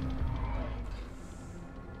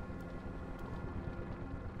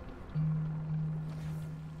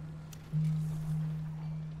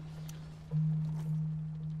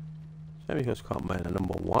 Semi-host can't make a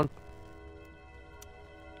number 1.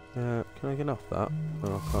 Can I get off that?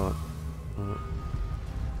 No, I can't. Alright.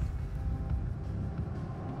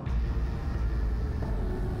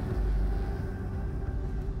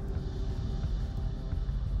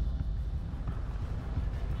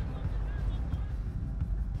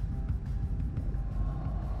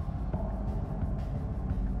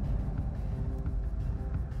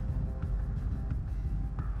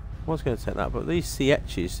 I was going to take that, but these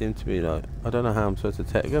CHs seem to be like, I don't know how I'm supposed to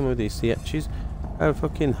take them with these CHs. How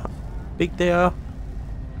fucking big they are.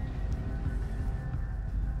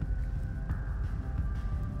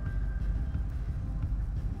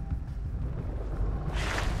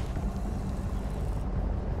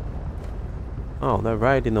 Oh, they're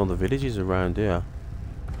raiding all the villages around here.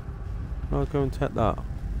 I'll go and take that.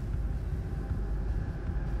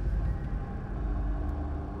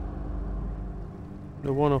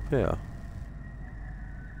 The one up here.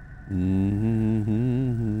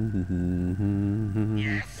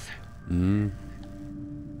 Yes. Mm.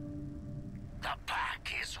 The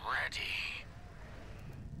pack is ready.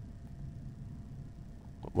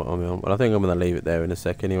 Well, I think I'm going to leave it there in a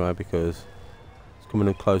sec anyway because it's coming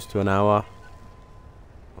in close to an hour.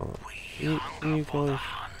 Oh, you guys.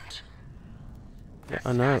 Yeah,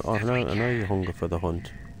 I know you hunger for the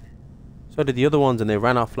hunt. So did the other ones, and they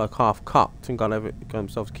ran off like half cocked and got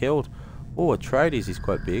themselves killed. Oh, Atreides is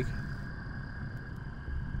quite big.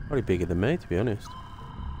 Probably bigger than me, to be honest.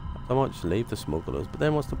 I might just leave the smugglers, but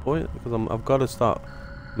then what's the point? Because I've got to start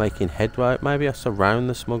making headway. Maybe I surround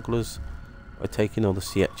the smugglers by taking all the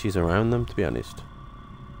sietches around them, to be honest.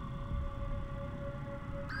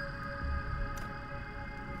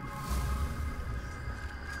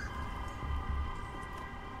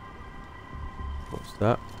 What's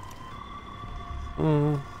that?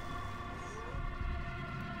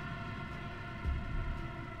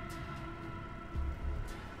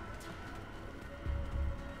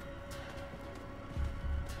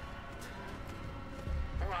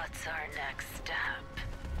 What's our next step?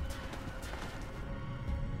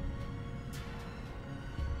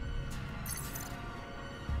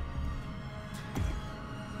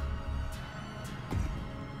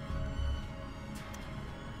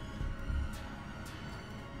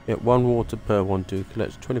 Get 1 water per 1 do.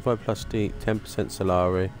 Collects 25 plastic, 10%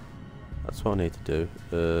 Solari. That's what I need to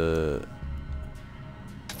do.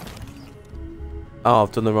 Oh,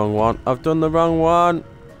 I've done the wrong one. I've done the wrong one.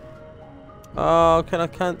 Oh, can I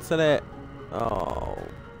cancel it? Oh,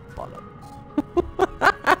 bollocks.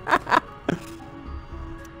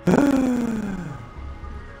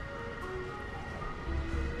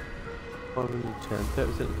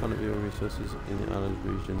 30% economy of resources in the island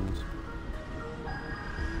regions.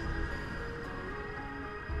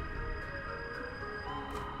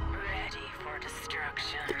 Ready for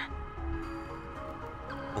destruction.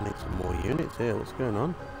 I need some more units here. What's going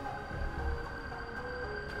on?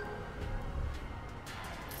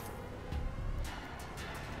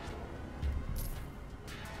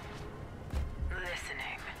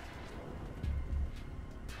 Listening.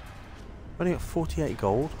 Only got 48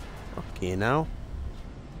 gold. Okay, now.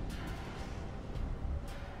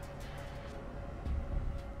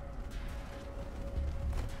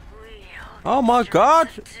 Oh my god!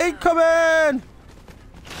 Incoming!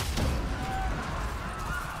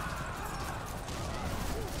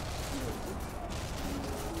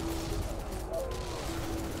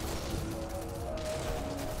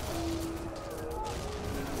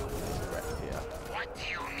 What do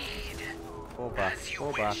you need? Fall back, As you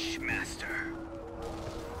fall back. wish, master.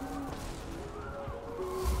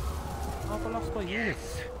 Oh, I've lost my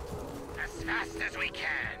units. As fast as we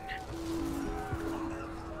can.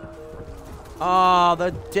 Ah,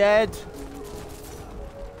 they're dead.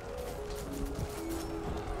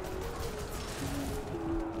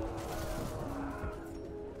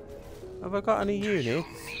 Have I got any units?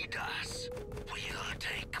 Need us. We'll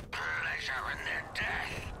take pleasure in their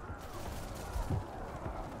death.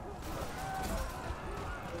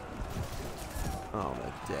 Oh,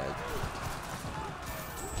 they're dead.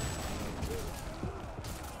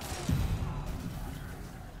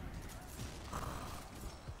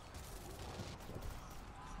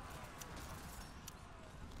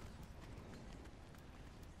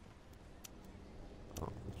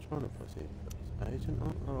 Trying to see agent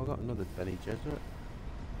on. Oh, I got another Benny Jesuit.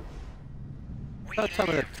 Don't tell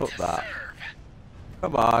me they took that.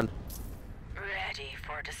 Come on. Ready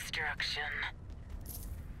for destruction.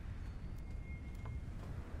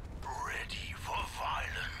 Ready for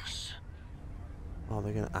violence. Oh,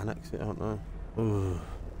 they're going to annex it, aren't they? Ooh.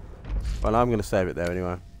 Well, I'm going to save it there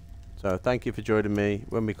anyway. So, thank you for joining me.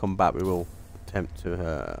 When we come back, we will attempt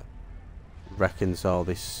to reconcile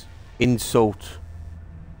this insult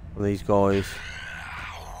from these guys.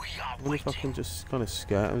 I wonder if I can just kind of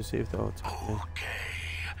skirt them and see if they'll attack me. Okay,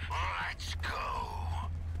 let's go.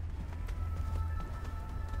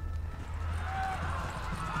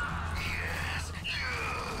 Yes,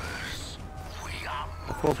 yes. We are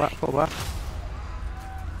Fall back, fall back.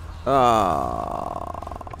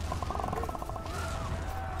 Ah.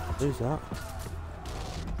 Who's that?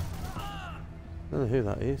 I don't know who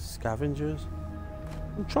that is. Scavengers.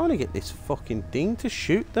 I'm trying to get this fucking thing to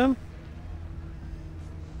shoot them.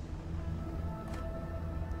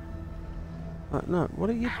 No, what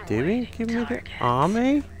are you doing? Give me the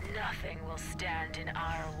army? Nothing will stand in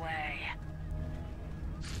our way.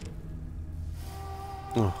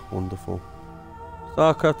 Oh, wonderful.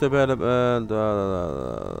 Starcraft development,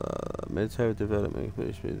 military development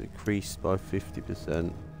increased by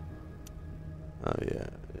 50%. Oh yeah,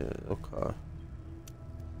 okay.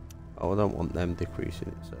 Oh, I don't want them decreasing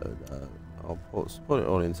it, so I'll put it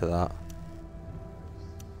all into that.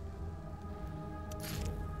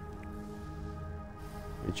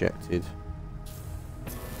 Rejected.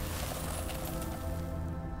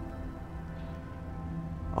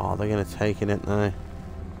 Oh, they're gonna take it now.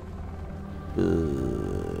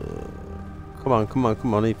 Come on,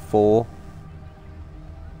 I need 4.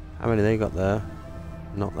 How many they got there?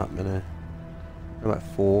 Not that many. About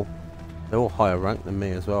 4. They're all higher ranked than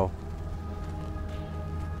me as well.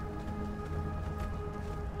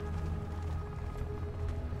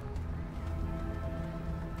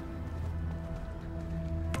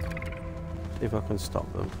 See if I can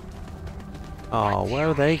stop them. Oh, where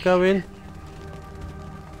are they going?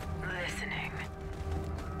 Listening.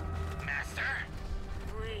 Master?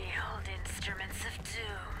 We hold instruments of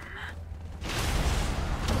doom.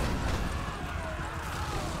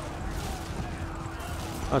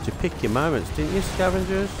 Oh, did you pick your moments, didn't you,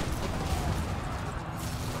 scavengers?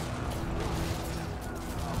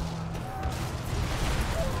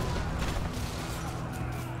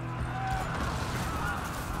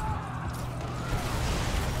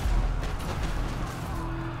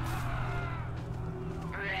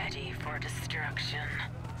 Ready for destruction.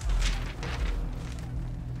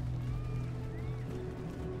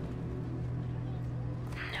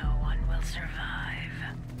 No one will survive.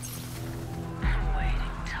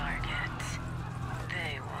 Waiting target.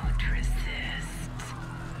 They won't resist.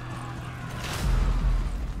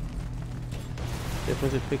 Yeah, if I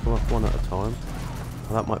just pick them off one at a time.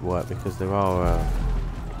 Well, that might work because there are...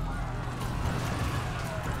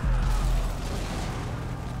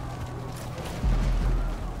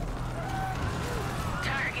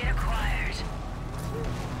 Target acquired.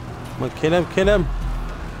 Come on, kill him, kill him!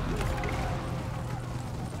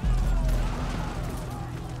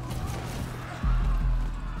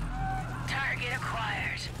 Target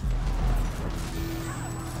acquired.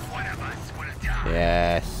 One of us will die.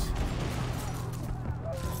 Yes.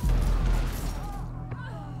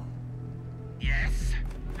 Yes,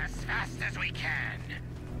 as fast as we can.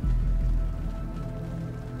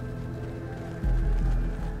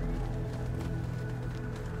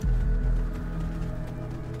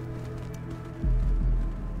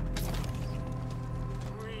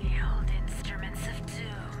 We hold instruments of doom.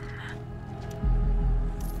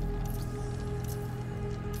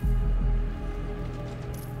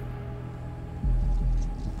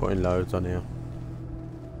 Putting loads on here.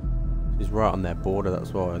 He's right on their border,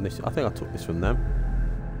 that's why. And this, I think I took this from them.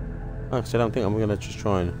 Actually, I don't think I'm going to just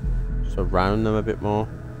try and surround them a bit more.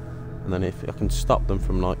 And then if I can stop them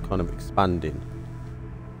from like kind of expanding.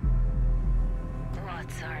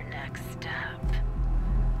 What's our next step?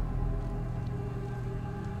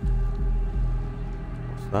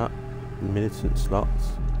 What's that? Militant slots.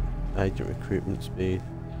 Agent recruitment speed.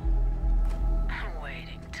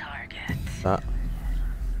 Waiting target. That.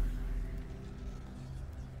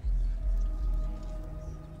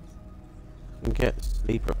 I can get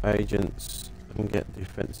sleeper agents. I can get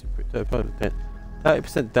defensive.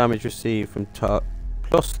 30% damage received from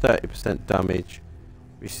plus 30% damage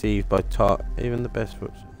received by even the best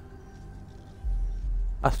foot.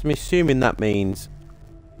 I'm assuming that means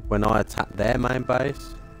when I attack their main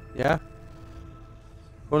base. Yeah.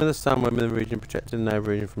 One of the sunward within the region protecting the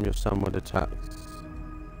neighbour region from your sunward attacks.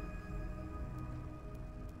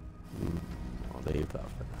 I'll leave that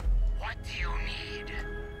for now. What do you need?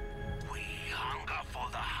 We hunger for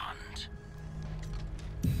the hunt.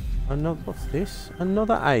 Another, what's this?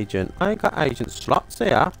 Another agent. I ain't got agent slots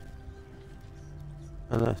here.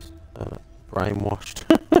 Unless brainwashed.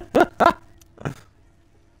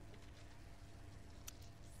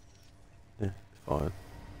 Yeah, fine.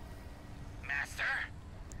 Master?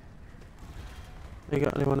 You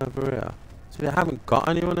got anyone over here? See, they haven't got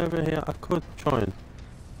anyone over here. I could try and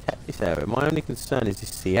test this area. My only concern is this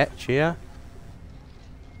CH here.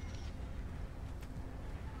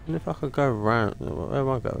 And if I could go around, where am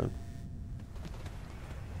I going?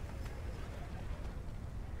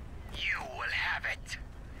 You will have it.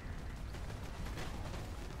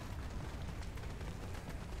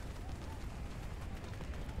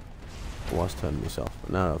 I was turning this off,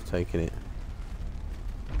 but now I've taken it.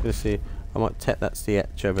 Let's see. I might tap that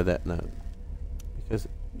CH over there now. Because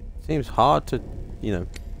it seems hard to, you know,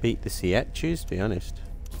 beat the CHs, to be honest.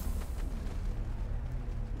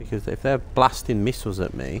 Because if they're blasting missiles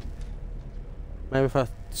at me, maybe if I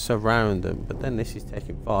surround them, but then this is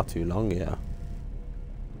taking far too long here.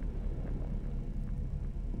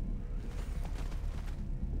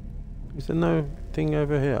 Is there no thing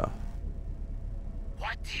over here?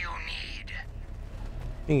 What do you need?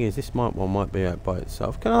 Thing is, this one might be out by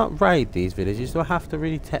itself. Can I not raid these villages? Do I have to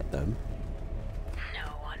really tech them?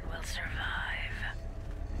 No one will survive.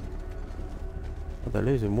 Oh, they're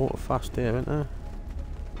losing water fast here, aren't they?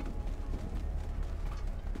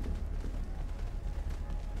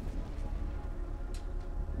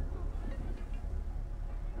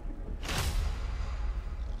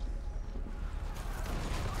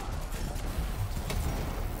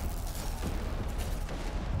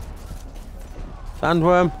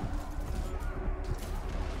 Sandworm.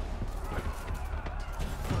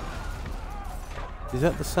 Is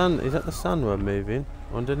that the sandworm moving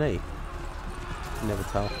underneath? You never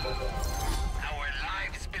tell. Our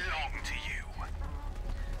lives belong to you.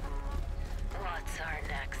 What's our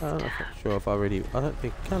next I'm step? not sure if I don't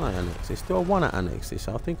think, can I annex this? Do I want to annex this?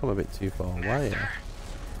 I think I'm a bit too far away Master? here.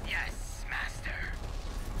 Yes, Master.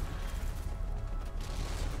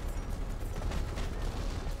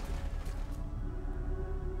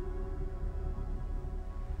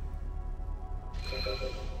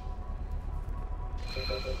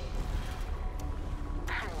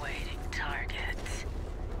 Awaiting target.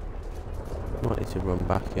 Might need to run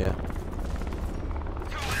back here. To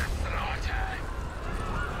the slaughter.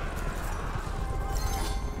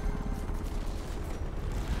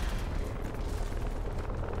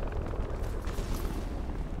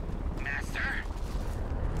 Master?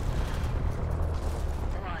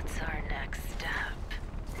 What's our next step?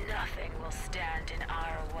 Nothing will stand in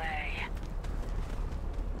our way.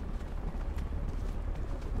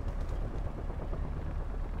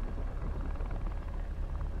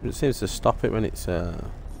 It seems to stop it when it's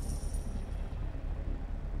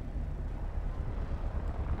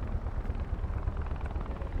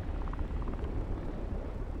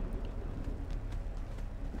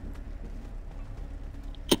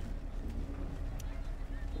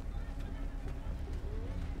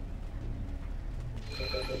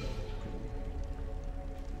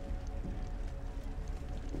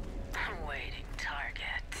Awaiting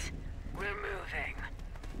target. Removing.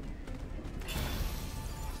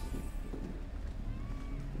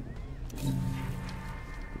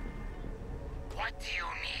 What do you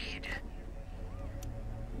need?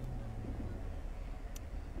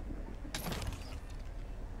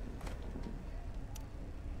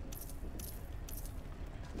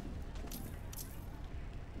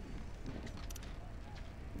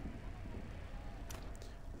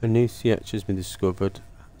 a new CH has been discovered.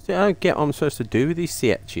 See, I don't get what I'm supposed to do with these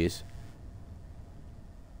CHs.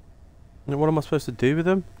 What am I supposed to do with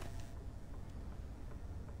them?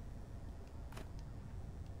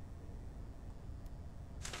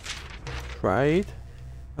 Trade,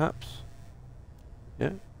 perhaps.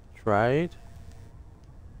 Yeah, trade.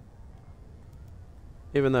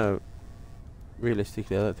 Even though,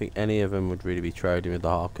 realistically, I don't think any of them would really be trading with the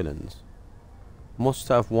Harkonnens. Must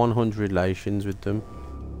have 100 relations with them.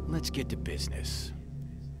 Let's get to business.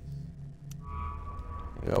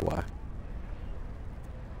 Go away.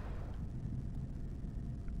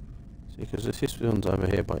 See, because this one's over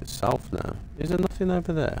here by itself now. Is there nothing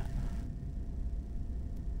over there?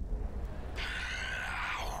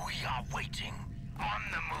 We are waiting. On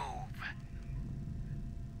the move.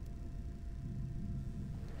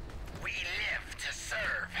 We live to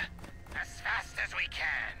serve. As fast as we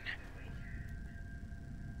can.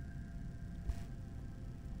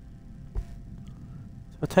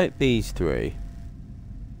 I'll take these three.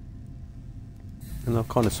 And I've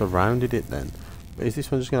kind of surrounded it then. But is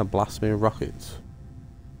this one just going to blast me with rockets?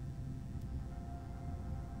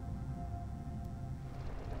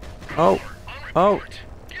 Oh! Oh!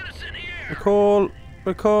 Get us in here.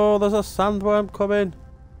 Recall! There's a sandworm coming!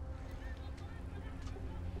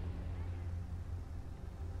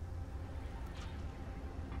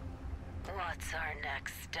 What's our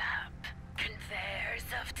next step? Conveyors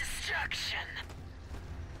of destruction.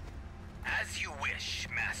 As you wish,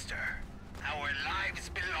 Master. Our lives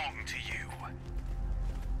belong to you.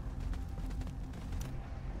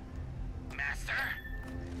 Master?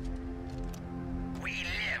 We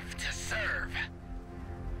live to serve.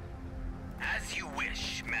 As you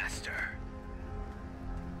wish, Master.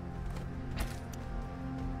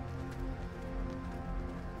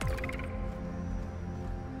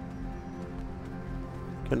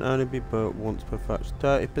 Can only be built once per faction.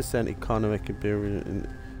 30% economic improvement in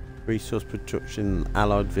resource production,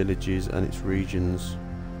 allied villages and its regions.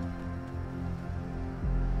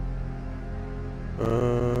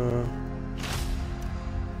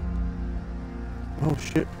 Oh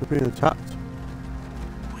shit, we're being attacked.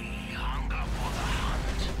 We hunger for the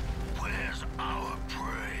hunt. Where's our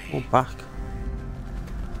prey? Oh, back.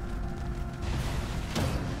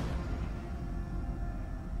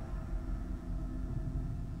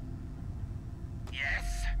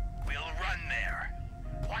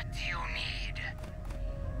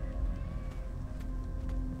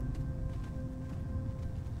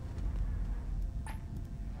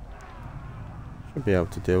 Should be able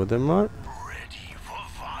to deal with them, right? Ready for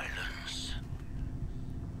violence.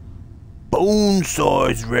 Bone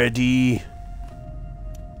saw's ready.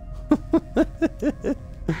 I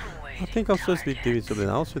think I'm supposed to be doing something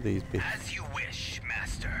else with these bits. As you wish,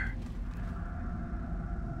 Master.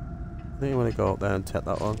 I think I want to go up there and take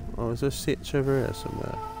that one. Oh, is there a sitch over here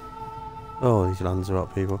somewhere? Oh, these lands are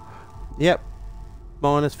up, people. Yep.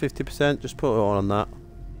 Minus 50%. Just put it all on that.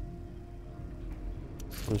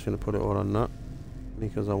 I'm just going to put it all on that.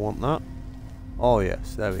 Because I want that. Oh,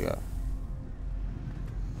 yes. There we go.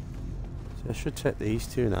 So I should take these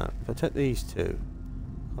two now. If I take these two,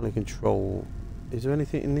 kind of control... Is there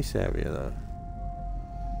anything in this area, though?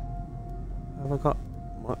 Have I got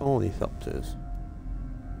my ornithopters?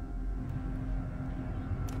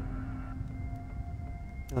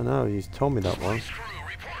 Oh no, he's told me that one.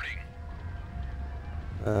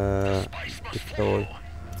 Deploy.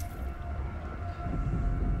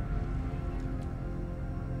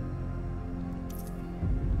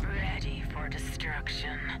 Ready for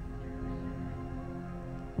destruction.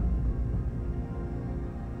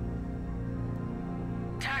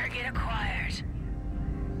 Target acquired.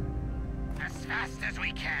 As fast as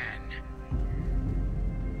we can.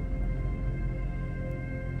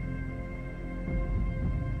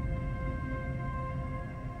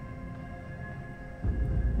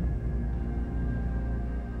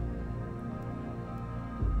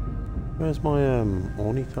 Where's my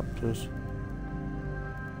ornithopters?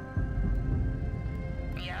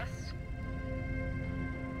 Yes.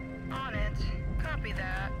 On it. Copy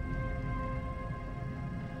that.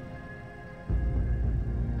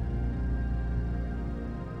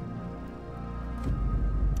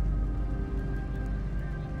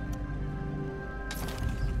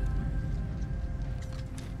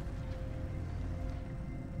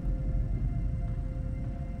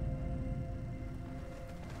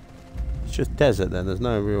 It's just desert then, there's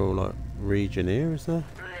no real like region here, is there?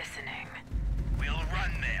 Listening. We'll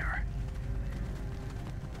run there.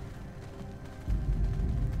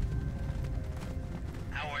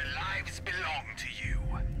 Our lives belong to you.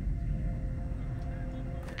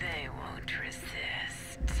 They won't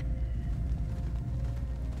resist.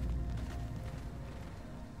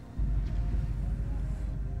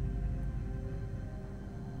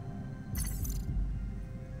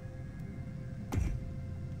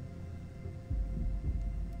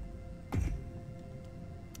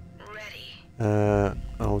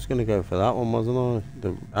 I was going to go for that one, wasn't I?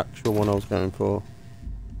 The actual one I was going for.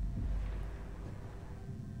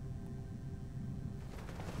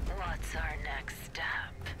 What's our next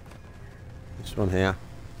step? This one here.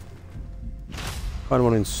 Kind of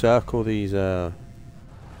want to encircle these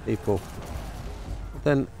people. But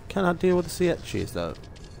then, can I deal with the Sietchis though?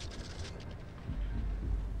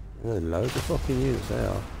 There's loads of fucking units they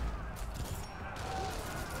are.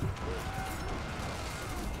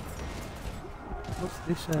 What's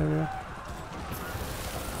this area?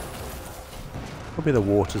 Probably the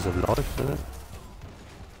waters of life, isn't it?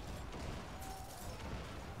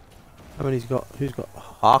 How many's got? Who's got?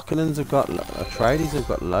 Harkonnens have got. Atreides have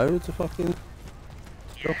got loads of fucking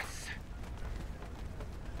stuff. Yes.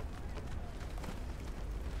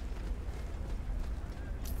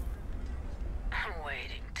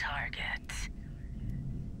 Awaiting target.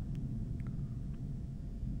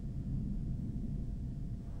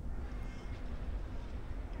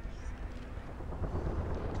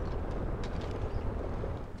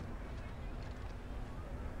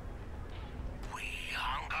 We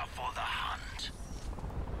hunger for the hunt.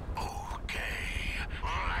 Okay,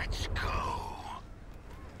 let's go.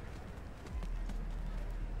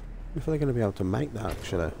 If they're going to be able to make that,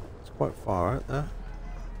 actually, it's quite far out there.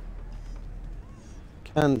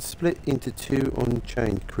 Can split into two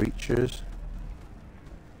unchained creatures.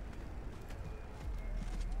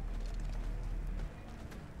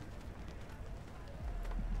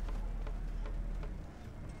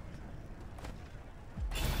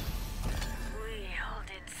 Wield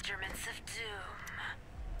instruments of doom.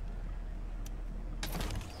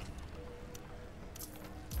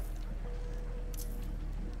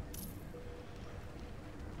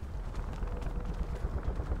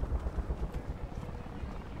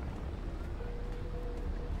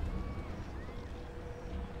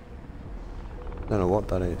 Don't know what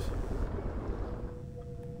that is.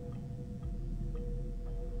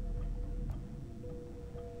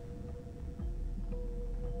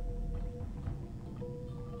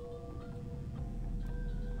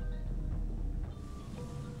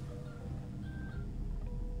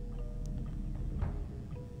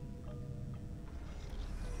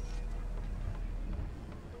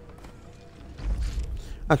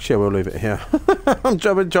 Actually, I will leave it here. I'm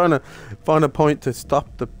trying to find a point to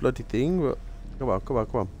stop the bloody thing, but come on, come on,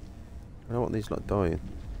 come on. I don't want these lot dying.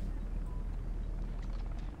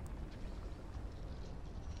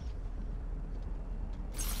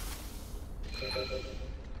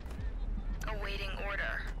 Awaiting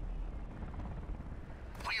order.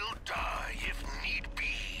 We'll die if need be.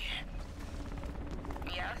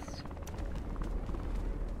 Yes?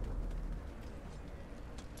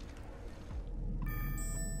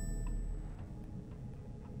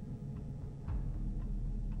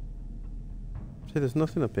 See, there's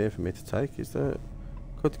nothing up here for me to take, is there?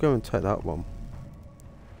 Could go and take that one.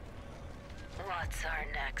 What's our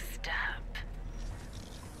next step?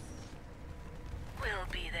 We'll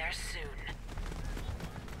be there soon.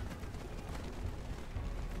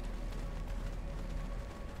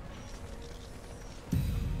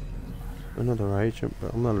 Another agent,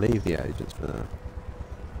 but I'm gonna leave the agents for now.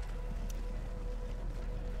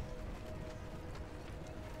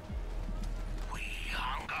 We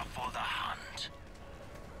hunger for the hunt.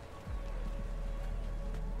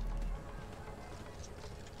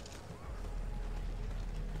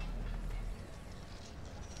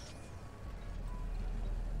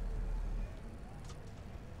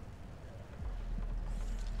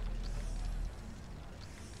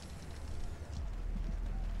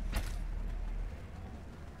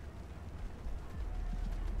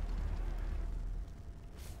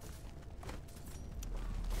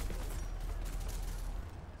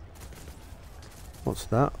 What's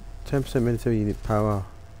that? 10% military unit power.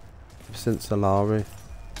 % salary.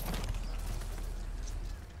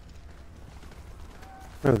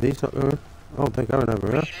 Oh, these not going. Oh, they're going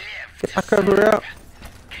over here. Get back over here.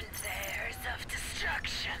 Conveyors of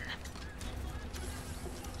destruction.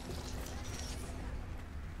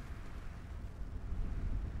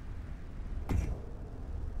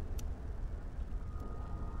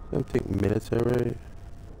 Don't think military.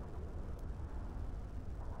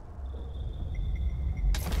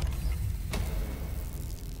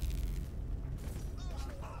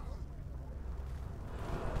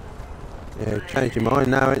 Yeah, change your mind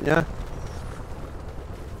now, ain't ya?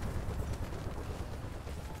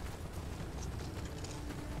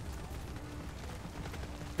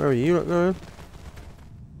 Where are you lot going?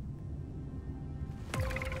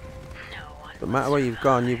 No one No matter where you've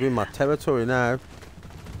gone, you've in my territory now.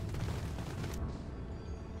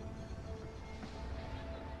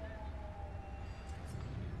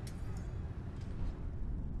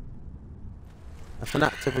 That's an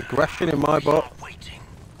act of aggression in my book. Waiting.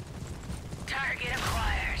 target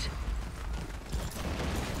acquired.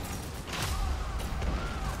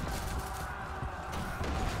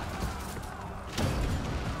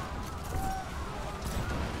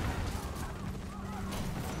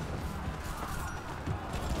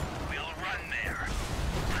 We'll run there.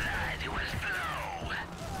 Blood will flow.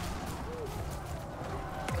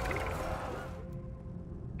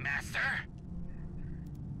 Master?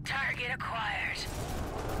 Target acquired.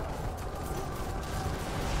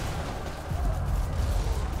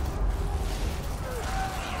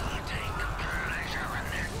 You take pleasure in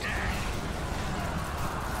their death.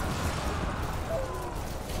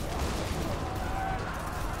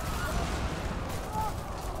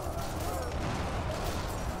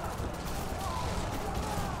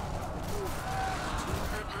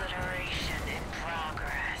 Obliteration in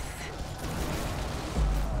progress.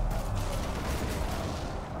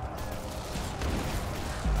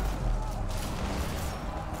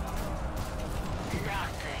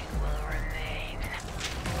 Nothing will remain.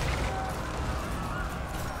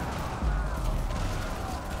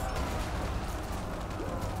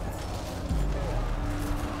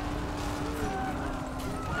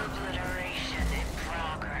 Obliteration in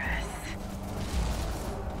progress.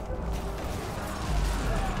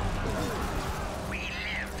 We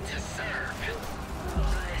live to serve.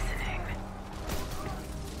 Listening.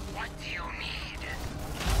 What do you need?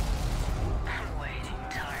 Awaiting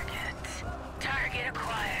target. Target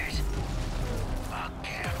acquired. A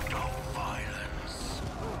gift of violence.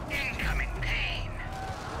 Incoming pain.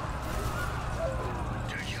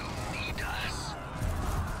 Do you need us?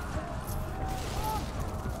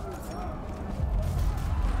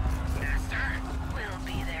 Master? We'll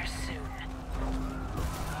be there soon.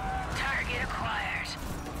 Target acquired.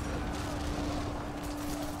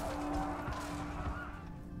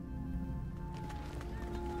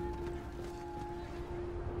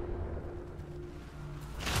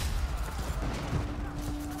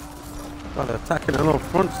 God, they're attacking on all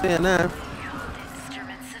fronts here now. Wield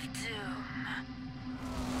instruments of doom.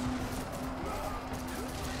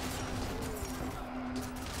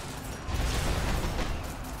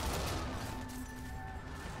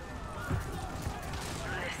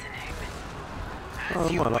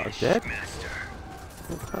 Oh, my lot of dead. Master.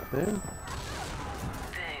 What's that then?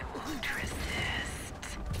 They won't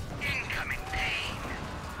resist. Incoming pain.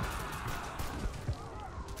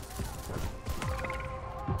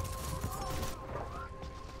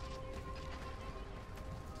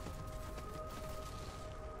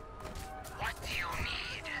 What do you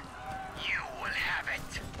need? You will have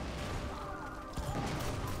it.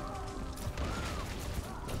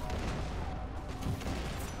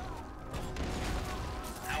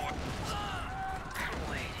 Our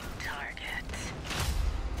Awaiting target.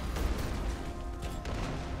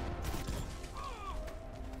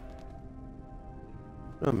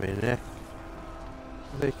 I mean, yeah.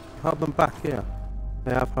 They held them back here.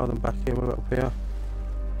 They have held them back here. We're up here.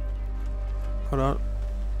 Hold on.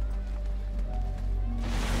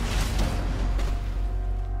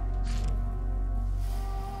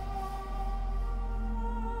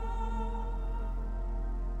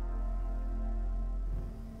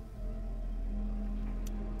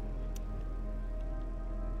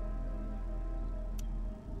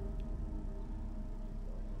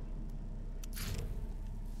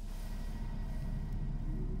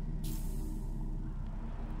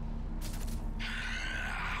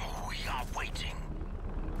 we are waiting.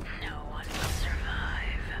 No one will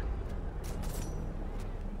survive.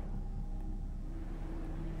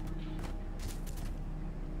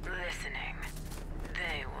 Listening.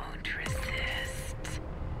 They won't resist.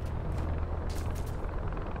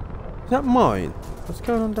 Is that mine? What's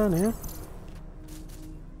going on down here?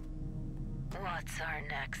 What's our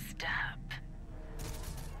next step?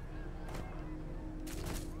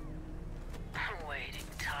 Awaiting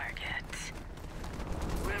target.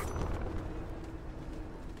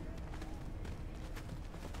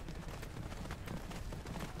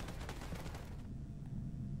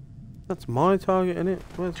 That's my target, isn't it?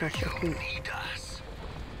 Where's my You fucking... need us.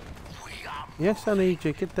 We are Yes, I need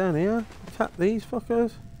you. Get down here. Attack these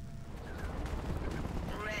fuckers.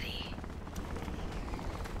 Ready.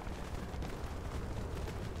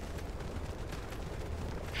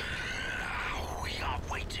 we are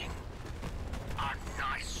waiting. A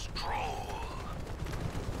nice stroll.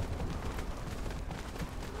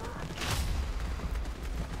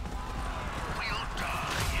 We'll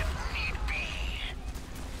die if need be.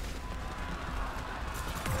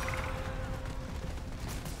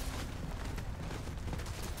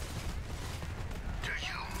 Do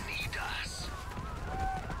you need us?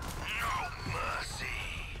 No mercy.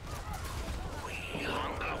 We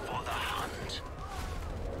hunger for the hunt.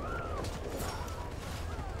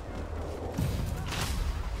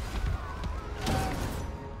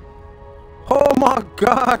 Oh my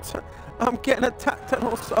god! I'm getting attacked on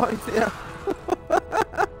all sides here.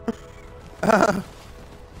 The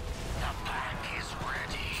pack is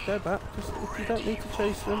ready. Stay back. Just, if you don't need to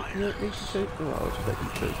chase them, you don't need to chase them. Well, I'll just let you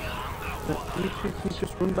chase them. You can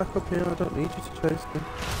just run back up here. I don't need you to chase them.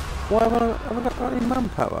 Why have I got any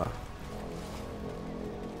manpower?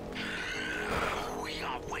 We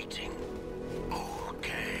are waiting.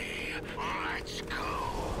 Okay, let's go.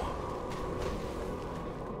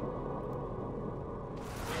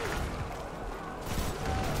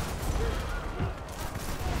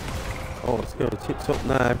 Oh, it's going tits up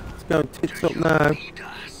now. It's going tits up now. Need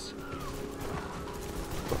us.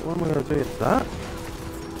 But what am I going to do with that?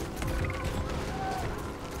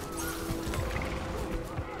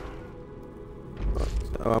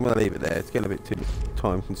 So I'm going to leave it there. It's getting a bit too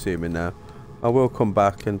time consuming now. I will come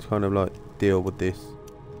back and kind of like deal with this.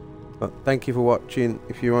 But thank you for watching.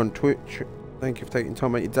 If you're on Twitch, thank you for taking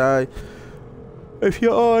time out your day. If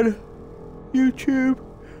you're on YouTube,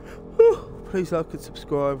 please like and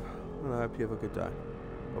subscribe. And I hope you have a good day.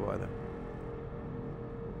 Bye bye then.